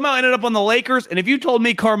 2, somehow ended up on the Lakers. And if you told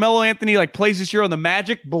me Carmelo Anthony like plays this year on the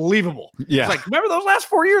Magic, believable. Yeah. It's like, remember those last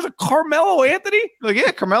 4 years of Carmelo Anthony? Like,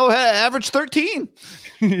 yeah, Carmelo had averaged 13.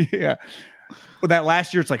 Yeah. Well, that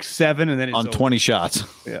last year it's like 7, and then it's on over. 20 shots.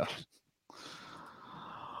 Yeah.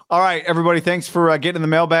 All right, everybody. Thanks for getting in the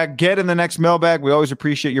mailbag. Get in the next mailbag. We always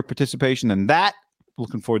appreciate your participation in that.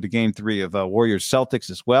 Looking forward to Game 3 of Warriors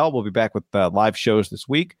Celtics as well. We'll be back with live shows this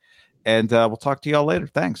week, and we'll talk to y'all later.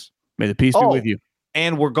 Thanks. May the peace be with you.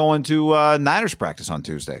 And we're going to Niners practice on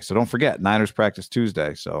Tuesday, so don't forget Niners practice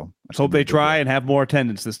Tuesday. So let's hope they try and have more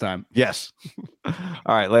attendance this time. Yes. All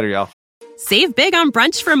right, later, y'all. Save big on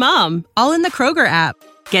brunch for mom, all in the Kroger app.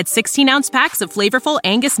 Get 16-ounce packs of flavorful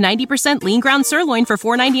Angus 90% lean ground sirloin for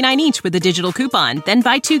 $4.99 each with a digital coupon. Then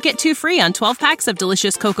buy 2, get 2 free on 12 packs of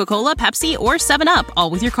delicious Coca-Cola, Pepsi, or 7-Up, all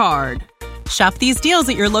with your card. Shop these deals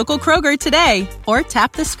at your local Kroger today, or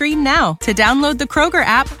tap the screen now to download the Kroger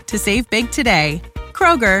app to save big today.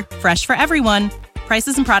 Kroger, fresh for everyone.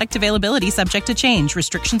 Prices and product availability subject to change.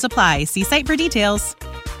 Restrictions apply. See site for details.